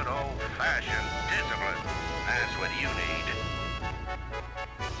some good old-fashioned discipline. That's what you need.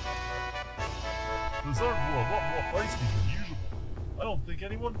 The Zerg were a lot more feisty than usual. I don't think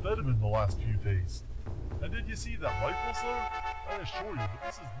anyone fed him in the last few days. And did you see that rifle, sir? I assure you that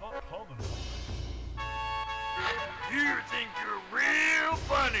this is not common. You think you're real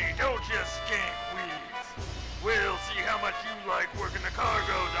funny, don't you, skink weeds? We'll see how much you like working the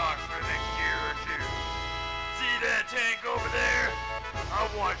cargo docks for the next year or two. See that tank over there? I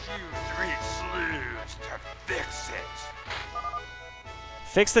want you 3 sleuths to fix it.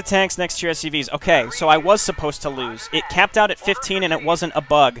 Fix the tanks next to your SCVs. Okay, so I was supposed to lose. It capped out at 15 and it wasn't a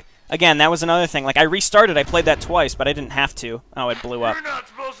bug. Again, that was another thing. Like, I restarted, I played that twice, but I didn't have to. Oh, it blew up. You're not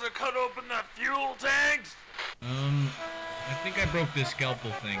supposed to cut open the fuel tanks? I think I broke this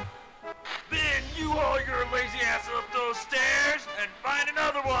scalpel thing. Then you haul your lazy ass up those stairs and find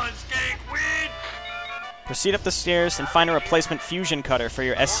another one, skankweed! Proceed up the stairs and find a replacement fusion cutter for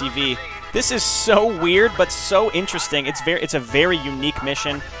your SCV. This is so weird, but so interesting. It's a very unique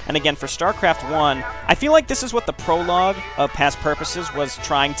mission. And again, for StarCraft 1, I feel like this is what the prologue of Past Purposes was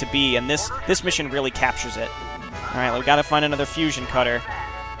trying to be, and this mission really captures it. Alright, we gotta find another fusion cutter.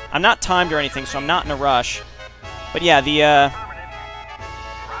 I'm not timed or anything, so I'm not in a rush. But yeah, the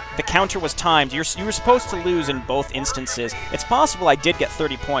counter was timed. You were supposed to lose in both instances. It's possible I did get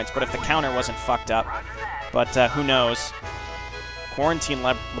 30 points, but if the counter wasn't fucked up. But who knows? Quarantine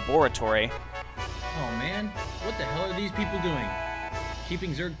laboratory. Oh man, what the hell are these people doing?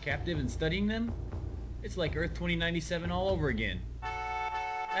 Keeping Zerg captive and studying them? It's like Earth 2097 all over again.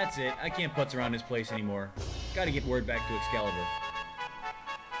 That's it, I can't putz around this place anymore. Gotta get word back to Excalibur.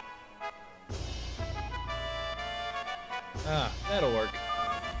 Ah, that'll work.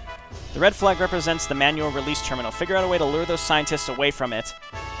 The red flag represents the manual release terminal. Figure out a way to lure those scientists away from it.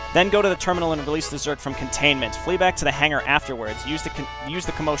 Then go to the terminal and release the Zerg from containment. Flee back to the hangar afterwards. Use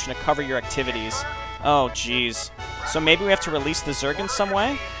the commotion to cover your activities. Oh, jeez. So maybe we have to release the Zerg in some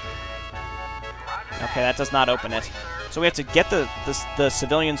way? Okay, that does not open it. So we have to get the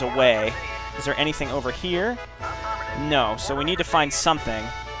civilians away. Is there anything over here? No, so we need to find something.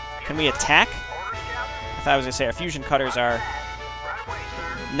 Can we attack? I thought I was going to say our fusion cutters are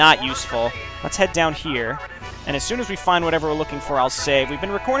not useful. Let's head down here. And as soon as we find whatever we're looking for, I'll save. We've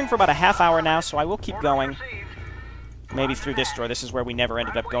been recording for about a half hour now, so I will keep going. Maybe through this door. This is where we never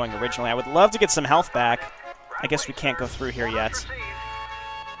ended up going originally. I would love to get some health back. I guess we can't go through here yet.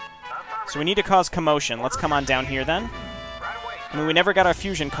 So we need to cause commotion. Let's come on down here then. I mean, we never got our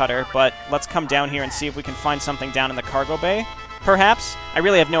fusion cutter, but let's come down here and see if we can find something down in the cargo bay. Perhaps? I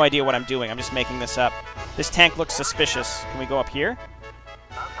really have no idea what I'm doing. I'm just making this up. This tank looks suspicious. Can we go up here?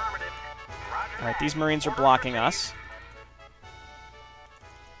 Alright, these Marines are blocking us.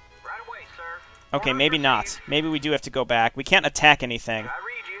 Okay, maybe not. Maybe we do have to go back. We can't attack anything.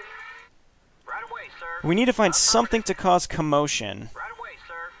 We need to find something to cause commotion.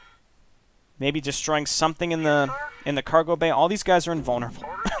 Maybe destroying something in the cargo bay. All these guys are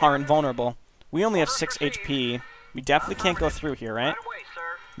invulnerable. We only have 6 HP. We definitely can't go through here, right?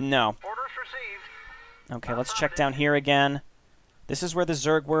 No. Okay, let's check down here again. This is where the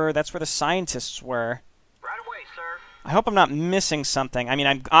Zerg were. That's where the scientists were. Right away, sir. I hope I'm not missing something. I mean,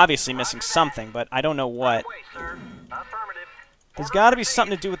 I'm obviously missing something, but I don't know what. Right away, sir. Affirmative. There's got to be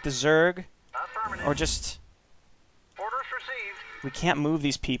something to do with the Zerg. Or just... Orders received. We can't move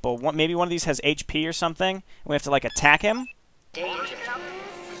these people. Maybe one of these has HP or something. We have to, like, attack him? Danger.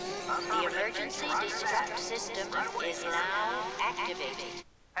 The emergency destruct system is now activated.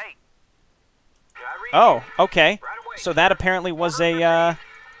 Hey. Oh, okay. So that apparently was a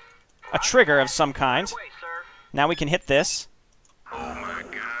trigger of some kind. Now we can hit this.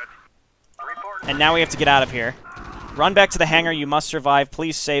 And now we have to get out of here. Run back to the hangar. You must survive.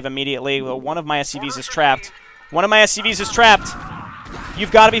 Please save immediately. Well, one of my SCVs is trapped. One of my SCVs is trapped.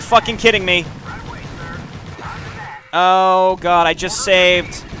 You've got to be fucking kidding me. Oh, God. I just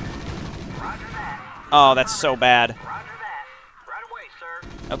saved. Oh, that's so bad.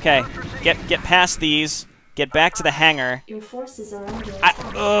 Okay. Get past these. get back to the hangar. Your forces are under attack.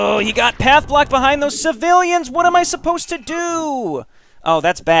 Oh, he got path blocked behind those civilians! What am I supposed to do? Oh,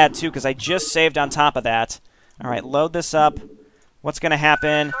 that's bad, too, because I just saved on top of that. Alright, load this up. What's gonna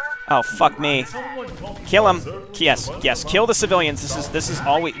happen? Oh, fuck me. Kill him. Yes, yes, kill the civilians. This is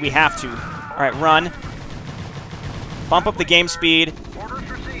all we have to. Alright, run. Bump up the game speed.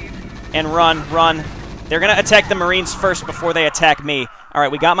 And run, run. They're gonna attack the Marines first before they attack me.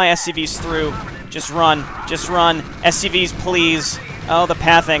 Alright, we got my SCVs through. Just run. Just run. SCVs, please. Oh, the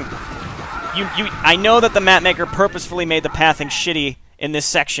pathing. I know that the mapmaker purposefully made the pathing shitty in this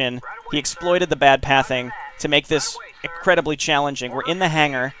section. He exploited the bad pathing to make this incredibly challenging. We're in the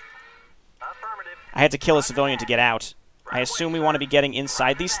hangar. I had to kill a civilian to get out. I assume we want to be getting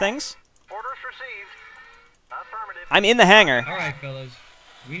inside these things? I'm in the hangar. Alright, fellas.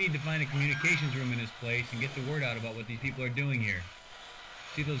 We need to find a communications room in this place and get the word out about what these people are doing here.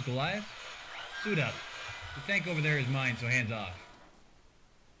 See those Goliaths? Suit up. The tank over there is mine, so hands off.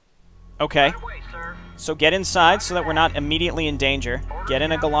 Okay. So get inside so that we're not immediately in danger. Get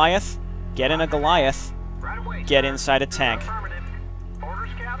in a Goliath. Get in a Goliath. Get inside a tank.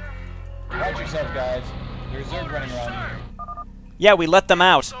 Watch yourself, guys. There's Zerg running around here. Yeah, we let them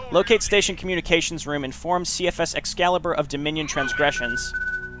out. Locate station communications room. Inform CFS Excalibur of Dominion transgressions.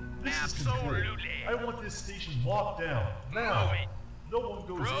 This is control. I want this station locked down. Now. No one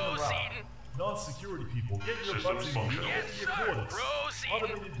goes in or out. Non-security people, get your butts in your quarters.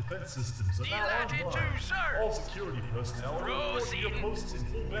 Automated defense systems are now online. All security personnel are reporting to your posts in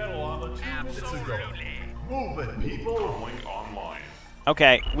full battle armor 2 minutes ago. Move it, people! Link online.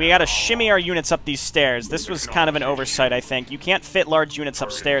 Okay, we gotta shimmy our units up these stairs. This was kind of an oversight, I think. You can't fit large units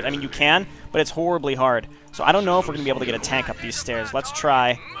upstairs. I mean, you can, but it's horribly hard. So I don't know if we're gonna be able to get a tank up these stairs. Let's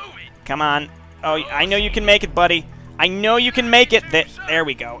try. Come on. Oh, I know you can make it, buddy. I know you can make it. There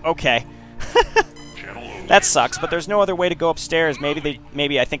we go. Okay. That sucks, but there's no other way to go upstairs.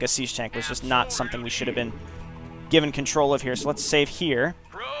 Maybe I think a siege tank was just not something we should have been given control of here. So let's save here.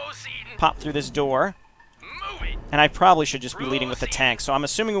 Pop through this door. And I probably should just be leading with the tank. So I'm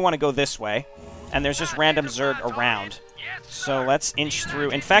assuming we want to go this way. And there's just random Zerg around. So let's inch through.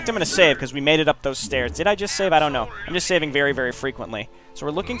 In fact, I'm going to save because we made it up those stairs. Did I just save? I don't know. I'm just saving very, very frequently. So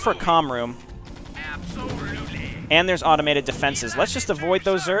we're looking for a comm room. And there's automated defenses. Let's just avoid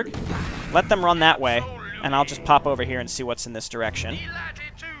those Zerg. Let them run that way. And I'll just pop over here and see what's in this direction.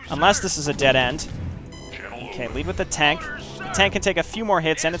 Unless this is a dead end. Okay, lead with the tank. The tank can take a few more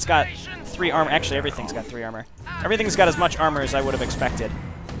hits, and it's got 3 armor. Actually, everything's got 3 armor. Everything's got as much armor as I would have expected.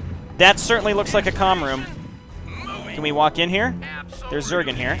 That certainly looks like a comm room. Can we walk in here? There's Zerg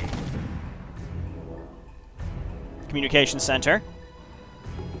in here. Communication center.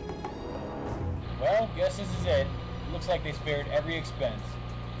 Well, guess this is it. Looks like they spared every expense.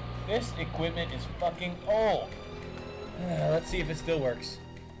 This equipment is fucking old. Let's see if it still works.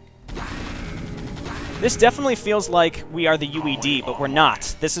 This definitely feels like we are the UED, but we're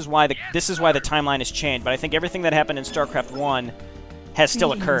not. This is why the timeline has changed. But I think everything that happened in Starcraft 1 has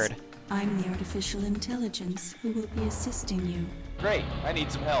still occurred. I'm the artificial intelligence who will be assisting you. Great, I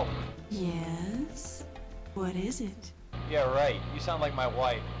need some help. Yes? What is it? Yeah, right. You sound like my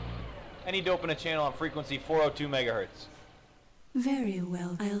wife. I need to open a channel on frequency 402 megahertz. Very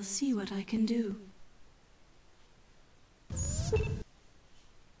well. I'll see what I can do.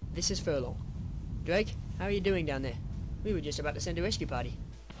 This is Furlong. Drake, how are you doing down there? We were just about to send a rescue party.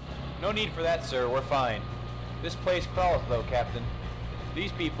 No need for that, sir. We're fine. This place crawls, though, Captain.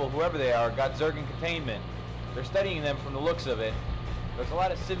 These people, whoever they are, got Zerg in containment. They're studying them from the looks of it. There's a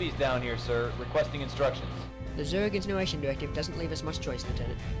lot of civvies down here, sir, requesting instructions. The Zerg Insinuation Directive doesn't leave us much choice,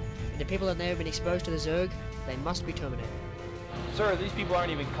 Lieutenant. If the people that have been exposed to the Zerg, they must be terminated. Sir, these people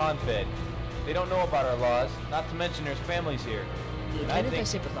aren't even Confed. They don't know about our laws, not to mention there's families here. Lieutenant, I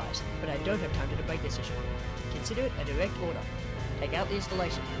sympathize, but I don't have time to debate this issue. Consider it a direct order. Take out the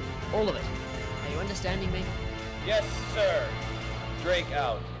installation. All of it. Are you understanding me? Yes, sir. Drake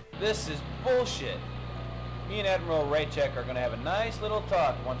out. This is bullshit. Me and Admiral Raychek are gonna have a nice little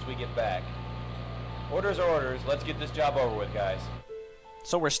talk once we get back. Orders are orders. Let's get this job over with, guys.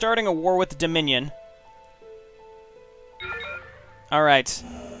 So we're starting a war with the Dominion. Alright.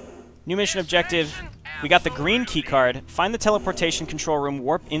 New mission objective. We got the green key card. Find the teleportation control room,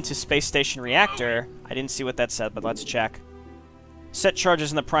 warp into space station reactor. I didn't see what that said, but let's check. Set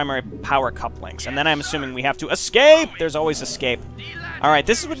charges in the primary power couplings. And then I'm assuming we have to escape! There's always escape. Alright,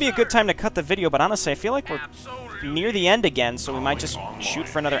 this would be a good time to cut the video, but honestly, I feel like we're near the end again, so we might just shoot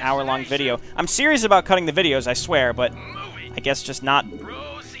for another hour-long video. I'm serious about cutting the videos, I swear, but I guess just not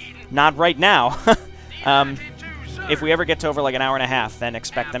right now. if we ever get to over like an hour and a half, then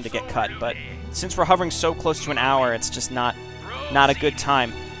expect them to get cut. But since we're hovering so close to an hour, it's just not a good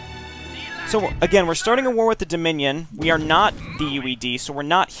time. So again, we're starting a war with the Dominion. We are not the UED, so we're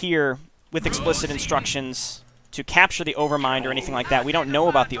not here with explicit instructions to capture the Overmind or anything like that. We don't know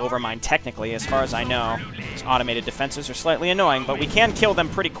about the Overmind technically, as far as I know. Its automated defenses are slightly annoying, but we can kill them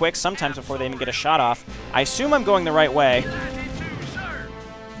pretty quick, sometimes before they even get a shot off. I assume I'm going the right way.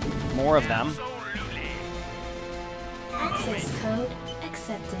 More of them. Access code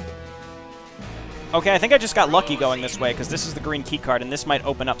accepted. Okay, I think I just got lucky going this way, because this is the green keycard, and this might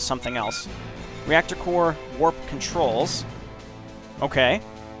open up something else. Reactor core warp controls. Okay.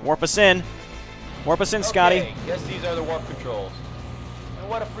 Warp us in. Warp us in, Scotty. Okay, guess these are the warp controls. And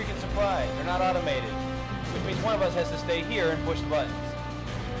what a freaking surprise. They're not automated. Which means one of us has to stay here and push the buttons.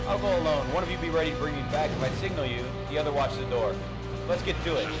 I'll go alone. One of you be ready to bring me back if I signal you. The other watch the door. Let's get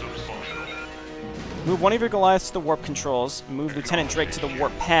to it. Move one of your Goliaths to the warp controls. Move Lieutenant Drake to the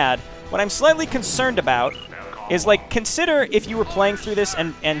warp pad. What I'm slightly concerned about is, like, consider if you were playing through this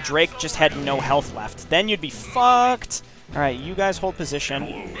and Drake just had no health left. Then you'd be fucked. Alright, you guys hold position,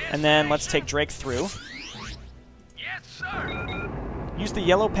 and then let's take Drake through. Use the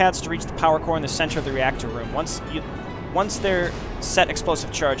yellow pads to reach the power core in the center of the reactor room. Once they're set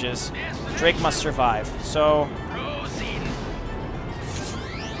explosive charges, Drake must survive. So...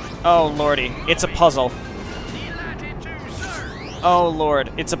 oh, lordy. It's a puzzle. Oh,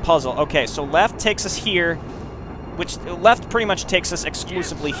 lord. It's a puzzle. Okay, so left takes us here, which left pretty much takes us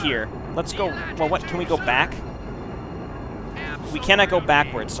exclusively here. Let's go... well, what? Can we go back? We cannot go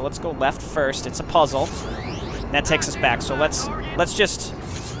backwards, so let's go left first. It's a puzzle. And that takes us back. So let's just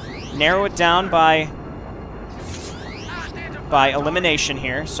narrow it down by elimination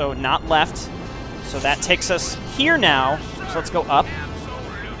here. So not left. So that takes us here now. So let's go up.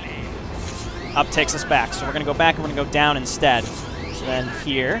 Up takes us back. So we're going to go back and we're going to go down instead. So then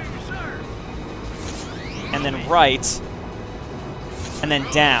here. And then right. And then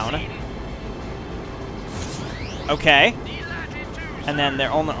down. Okay. And then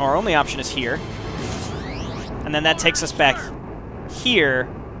our only option is here. And then that takes us back here,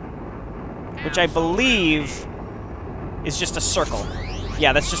 which I believe is just a circle.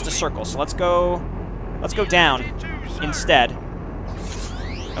 Yeah, that's just a circle. So let's go down instead.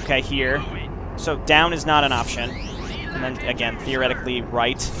 Okay, here. So down is not an option. And then again, theoretically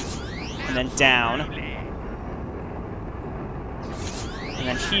right. And then down. And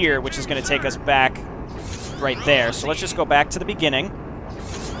then here, which is going to take us back right there. So let's just go back to the beginning.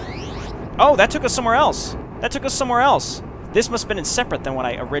 Oh, that took us somewhere else. That took us somewhere else. This must have been separate than what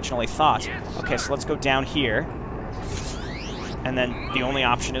I originally thought. Okay, so let's go down here. And then the only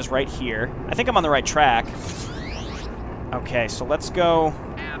option is right here. I think I'm on the right track. Okay, so let's go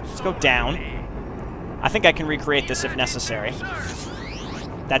down. I think I can recreate this if necessary.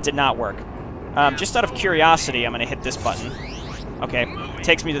 That did not work. Just out of curiosity, I'm going to hit this button. Okay,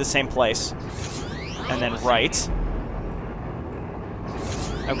 takes me to the same place. And then right.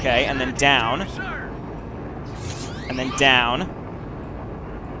 Okay, and then down. And then down.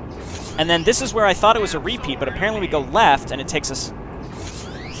 And then this is where I thought it was a repeat, but apparently we go left, and it takes us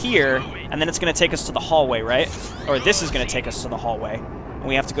here, and then it's going to take us to the hallway, right? Or this is going to take us to the hallway. And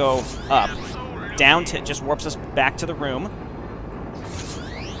we have to go up. Down just warps us back to the room.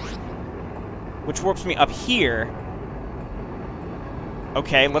 Which warps me up here.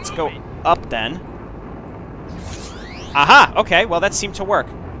 Okay, let's go up then. Aha! Okay, well that seemed to work.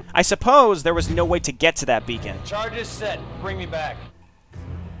 I suppose there was no way to get to that beacon. Charges set. Bring me back.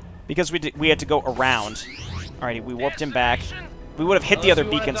 Because we had to go around. Alrighty, we warped him back. We would have hit the other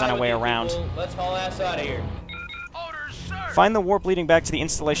beacons on our way around. Let's haul ass out of here. Find the warp leading back to the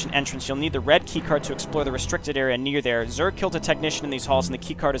installation entrance. You'll need the red keycard to explore the restricted area near there. Zerg killed a technician in these halls, and the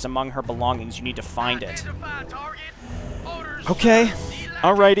keycard is among her belongings. You need to find it. Okay.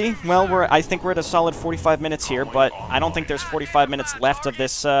 Alrighty, well, I think we're at a solid 45 minutes here, but I don't think there's 45 minutes left of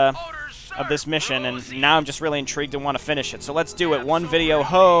this mission, and now I'm just really intrigued and want to finish it. So let's do it. One video,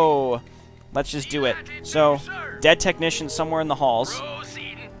 ho! Let's just do it. So, dead technician somewhere in the halls.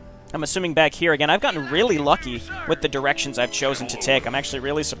 I'm assuming back here again. I've gotten really lucky with the directions I've chosen to take. I'm actually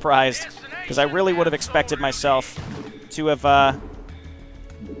really surprised, because I really would have expected myself to have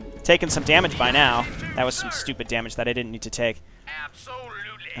taken some damage by now. That was some stupid damage that I didn't need to take.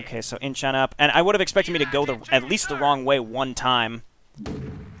 Okay, so inch on up. And I would have expected me to go at least the wrong way one time.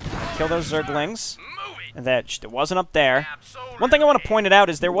 Kill those Zerglings. That wasn't up there. One thing I want to point it out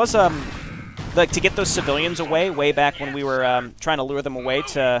is there was, like, to get those civilians away way back when we were trying to lure them away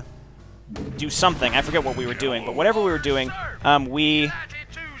to do something. I forget what we were doing, but whatever we were doing, we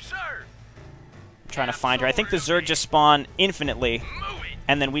trying to find her. I think the Zerg just spawn infinitely,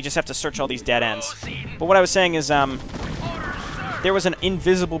 and then we just have to search all these dead ends. But what I was saying is, there was an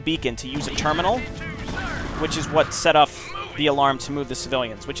invisible beacon to use a terminal, which is what set off the alarm to move the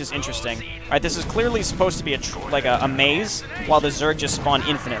civilians, which is interesting. All right, this is clearly supposed to be a maze, while the Zerg just spawn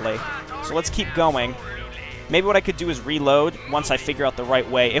infinitely. So let's keep going. Maybe what I could do is reload once I figure out the right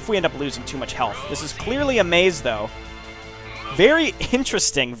way, if we end up losing too much health. This is clearly a maze, though. Very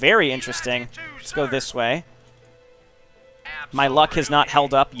interesting, very interesting. Let's go this way. My luck has not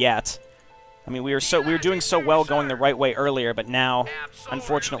held up yet. I mean, we were doing so well going the right way earlier, but now,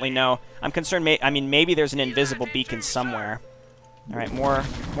 unfortunately, no. I'm concerned. Maybe there's an invisible beacon somewhere. All right, more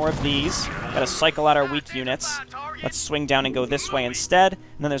of these. Gotta cycle out our weak units. Let's swing down and go this way instead. And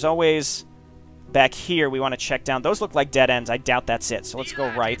then there's always back here. We want to check down. Those look like dead ends. I doubt that's it. So let's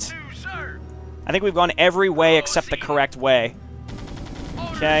go right. I think we've gone every way except the correct way.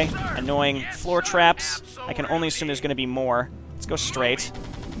 Okay, annoying floor traps. I can only assume there's going to be more. Let's go straight.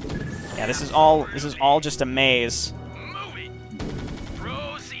 Yeah, this is all just a maze.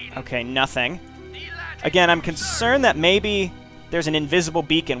 Okay, nothing. Again, I'm concerned that maybe there's an invisible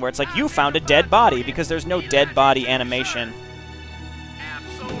beacon where it's like, you found a dead body, because there's no dead body animation.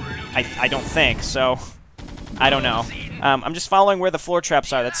 I don't think, so I don't know. I'm just following where the floor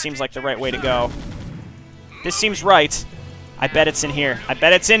traps are. That seems like the right way to go. This seems right. I bet it's in here. I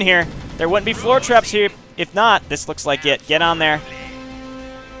bet it's in here. There wouldn't be floor traps here. If not, this looks like it. Get on there.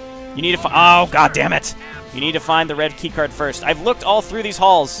 You need to oh, god damn it. You need to find the red keycard first. I've looked all through these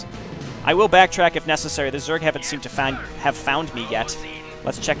halls. I will backtrack if necessary. The Zerg haven't seemed to have found me yet.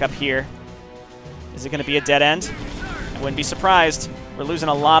 Let's check up here. Is it going to be a dead end? I wouldn't be surprised. We're losing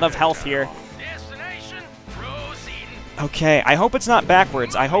a lot of health here. Okay, I hope it's not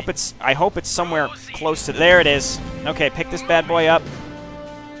backwards. I hope it's somewhere close to... There it is. Okay, pick this bad boy up.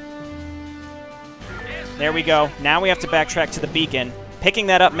 There we go. Now we have to backtrack to the beacon. Picking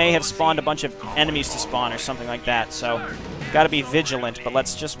that up may have spawned a bunch of enemies to spawn or something like that, so gotta be vigilant, but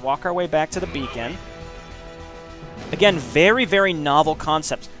let's just walk our way back to the beacon. Again, very, very novel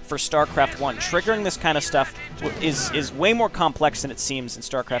concept for StarCraft 1. Triggering this kind of stuff is way more complex than it seems in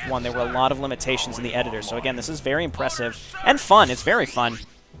StarCraft 1. There were a lot of limitations in the editor, so again, this is very impressive. And fun. It's very fun.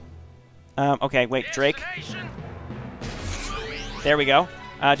 Okay, wait, Drake. There we go.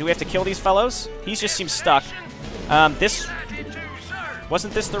 Do we have to kill these fellows? He just seems stuck.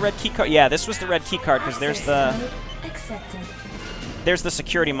 Wasn't this the red keycard? Yeah, this was the red keycard, because there's the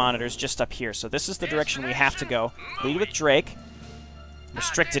security monitors just up here. So this is the direction we have to go. Lead with Drake.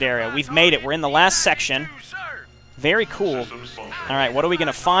 Restricted area. We've made it. We're in the last section. Very cool. All right, what are we going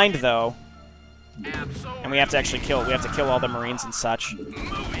to find, though? And we have to actually kill. We have to kill all the Marines and such.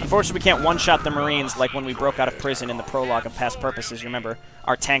 Unfortunately, we can't one-shot the Marines like when we broke out of prison in the prologue of Past Purposes. You remember,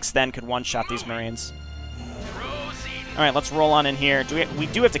 our tanks then could one-shot these Marines. All right, let's roll on in here. We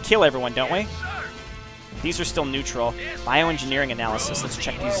do have to kill everyone, don't we? These are still neutral. Bioengineering analysis. Let's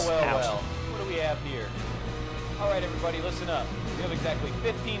check these out. Well. What do we have here? All right, everybody, listen up. We have exactly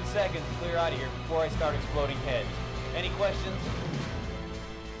 15 seconds to clear out of here before I start exploding heads. Any questions?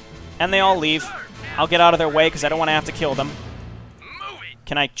 And they all leave. I'll get out of their way because I don't want to have to kill them.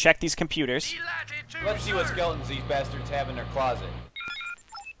 Can I check these computers? Let's see what skeletons these bastards have in their closet.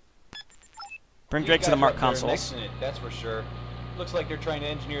 Bring Drake to the Mark consoles. That's for sure. Looks like they're trying to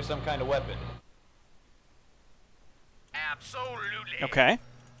engineer some kind of weapon. Absolutely. Okay.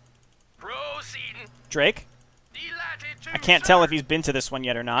 Proceeding. Drake? I can't tell if he's been to this one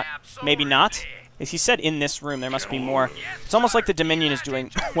yet or not. Maybe not. As he said in this room, there must be more. It's almost like the Dominion is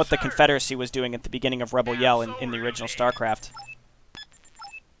doing what the Confederacy was doing at the beginning of Rebel Yell in the original StarCraft.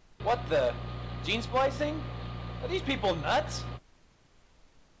 What the? Gene splicing? Are these people nuts?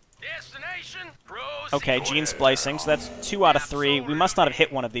 Destination. Okay, gene splicing, so that's 2 out of 3. We must not have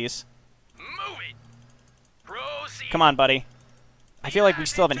hit one of these. Come on, buddy. I feel like we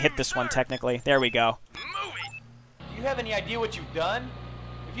still haven't hit this one, technically. There we go. Do you have any idea what you've done?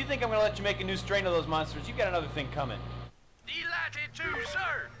 If you think I'm going to let you make a new strain of those monsters, you got another thing coming.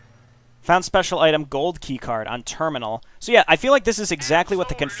 Found special item gold keycard on terminal. So yeah, I feel like this is exactly what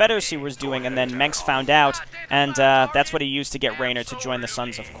the Confederacy was doing, and then Menks found out, and that's what he used to get Raynor to join the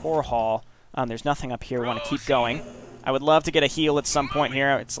Sons of Korhal. There's nothing up here. We want to keep going. I would love to get a heal at some point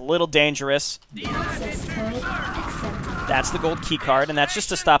here. It's a little dangerous. That's the gold keycard, and that's just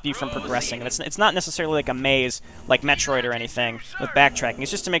to stop you from progressing. It's not necessarily like a maze, like Metroid or anything, with backtracking. It's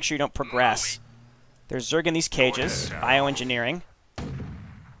just to make sure you don't progress. There's Zerg in these cages. Bioengineering.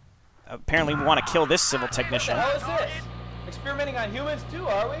 Apparently we want to kill this civil technician. What the hell is this? Experimenting on humans too,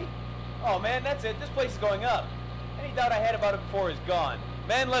 are we? Oh man, that's it. This place is going up. Any doubt I had about it before is gone.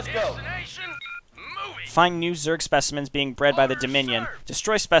 Men, let's go. Find new Zerg specimens being bred by the Dominion.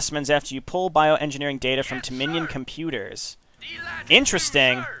 Destroy specimens after you pull bioengineering data from Dominion computers.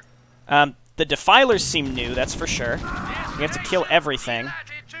 Interesting. The Defilers seem new, that's for sure. We have to kill everything.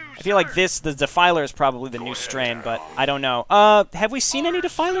 I feel like the Defiler is probably the new strain, but I don't know. Have we seen any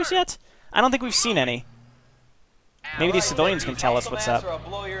Defilers yet? I don't think we've seen any. Maybe these civilians can tell us what's up.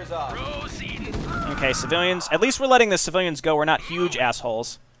 Okay, civilians. At least we're letting the civilians go. We're not huge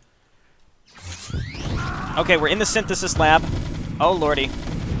assholes. Okay, we're in the synthesis lab. Oh, lordy.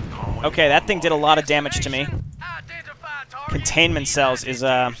 Okay, that thing did a lot of damage to me. Containment cells is,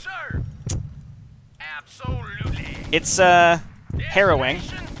 it's, harrowing.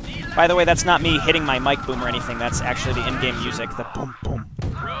 By the way, that's not me hitting my mic boom or anything. That's actually the in-game music. The boom, boom.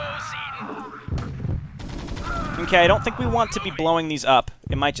 Okay, I don't think we want to be blowing these up.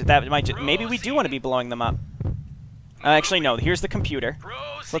 Maybe we do want to be blowing them up. Actually, no. Here's the computer.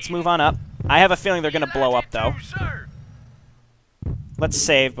 So let's move on up. I have a feeling they're going to blow up, though. Let's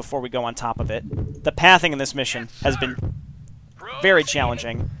save before we go on top of it. The pathing in this mission has been very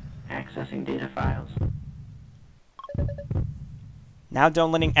challenging. Accessing data files. Now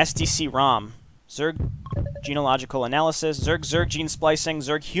downloading SDC-ROM. Zerg genealogical analysis, Zerg gene splicing,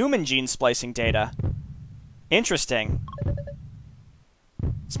 Zerg human gene splicing data. Interesting.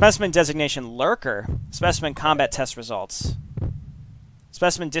 Specimen designation Lurker. Specimen combat test results.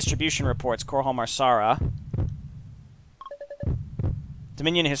 Specimen distribution reports Korhal Marsara.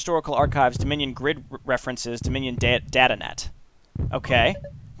 Dominion historical archives, Dominion grid references, Dominion datanet. Okay.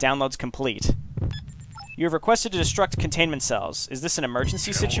 Downloads complete. You have requested to destruct containment cells. Is this an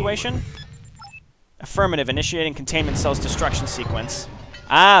emergency situation? Affirmative. Initiating containment cells destruction sequence.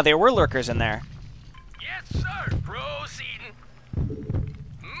 Ah, there were lurkers in there. Yes, sir. Proceeding.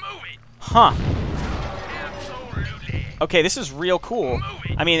 Move it. Huh. Absolutely. Okay, this is real cool.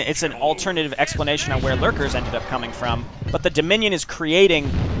 I mean, it's an alternative explanation on where lurkers ended up coming from. But the Dominion is creating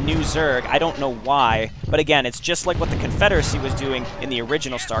new Zerg. I don't know why. But again, it's just like what the Confederacy was doing in the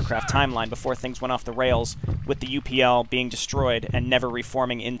original Starcraft timeline before things went off the rails with the UPL being destroyed and never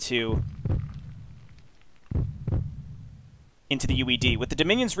reforming into the UED. With the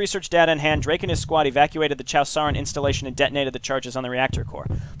Dominion's research data in hand, Drake and his squad evacuated the Chowsaran installation and detonated the charges on the reactor core.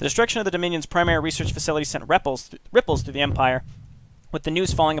 The destruction of the Dominion's primary research facility sent ripples through the Empire, with the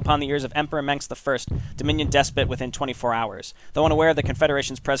news falling upon the ears of Emperor Mengs I, Dominion despot, within 24 hours. Though unaware of the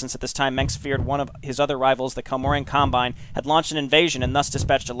Confederation's presence at this time, Mengs feared one of his other rivals, the Kalmorian Combine, had launched an invasion and thus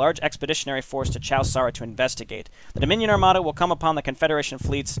dispatched a large expeditionary force to Chowsara to investigate. The Dominion Armada will come upon the Confederation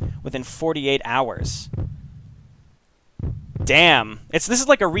fleets within 48 hours. Damn. This is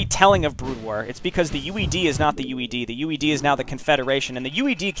like a retelling of Brood War. It's because the UED is not the UED. The UED is now the Confederation, and the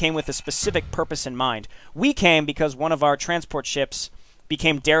UED came with a specific purpose in mind. We came because one of our transport ships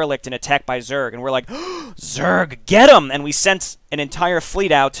became derelict and attacked by Zerg, and we're like, Zerg, get them! And we sent an entire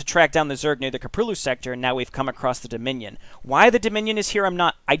fleet out to track down the Zerg near the Kaprulu sector, and now we've come across the Dominion. Why the Dominion is here,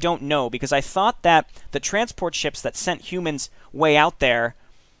 I don't know, because I thought that the transport ships that sent humans way out there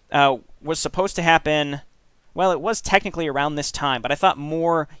was supposed to happen. Well, it was technically around this time, but I thought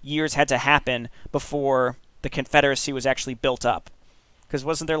more years had to happen before the Confederacy was actually built up. Because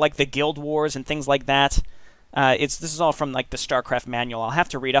wasn't there, like, the Guild Wars and things like that? This is all from, like, the Starcraft manual. I'll have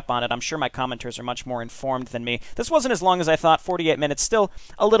to read up on it. I'm sure my commenters are much more informed than me. This wasn't as long as I thought, 48 minutes. Still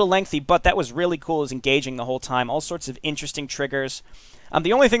a little lengthy, but that was really cool. It was engaging the whole time. All sorts of interesting triggers.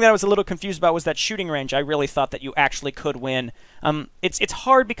 The only thing that I was a little confused about was that shooting range. I really thought that you actually could win. It's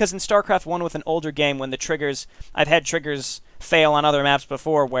hard because in StarCraft 1 with an older game, when the triggers... I've had triggers fail on other maps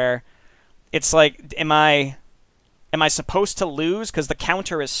before where it's like, am I supposed to lose? Because the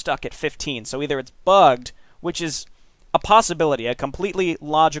counter is stuck at 15. So either it's bugged, which is a possibility, a completely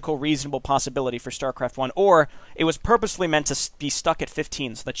logical, reasonable possibility for StarCraft 1, or it was purposely meant to be stuck at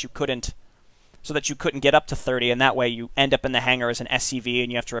 15 so that you couldn't get up to 30, and that way you end up in the hangar as an SCV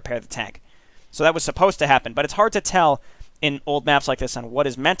and you have to repair the tank. So that was supposed to happen, but it's hard to tell in old maps like this on what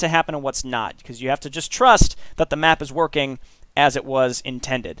is meant to happen and what's not, because you have to just trust that the map is working as it was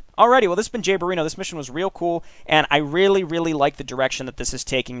intended. Alrighty, well, this has been Jayborino. This mission was real cool, and I really, really like the direction that this is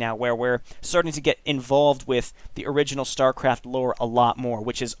taking now, where we're starting to get involved with the original StarCraft lore a lot more,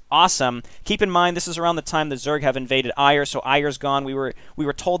 which is awesome. Keep in mind, this is around the time the Zerg have invaded Aiur, so Aiur's gone. We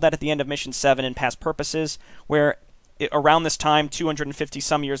were told that at the end of Mission 7 in Past Purposes, where around this time, 250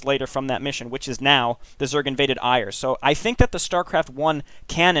 some years later from that mission, which is now, the Zerg invaded Aiur. So I think that the StarCraft 1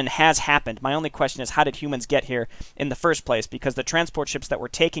 canon has happened. My only question is, how did humans get here in the first place? Because the transport ships that were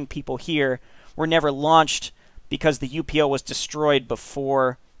taking people here were never launched because the UPO was destroyed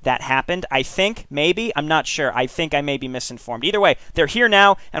before that happened. I think, maybe, I'm not sure. I think I may be misinformed. Either way, they're here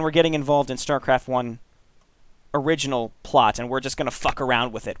now, and we're getting involved in StarCraft 1 original plot, and we're just going to fuck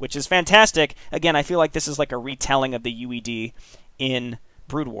around with it, which is fantastic. Again, I feel like this is like a retelling of the UED in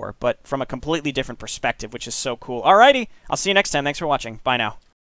Brood War, but from a completely different perspective, which is so cool. Alrighty, I'll see you next time. Thanks for watching. Bye now.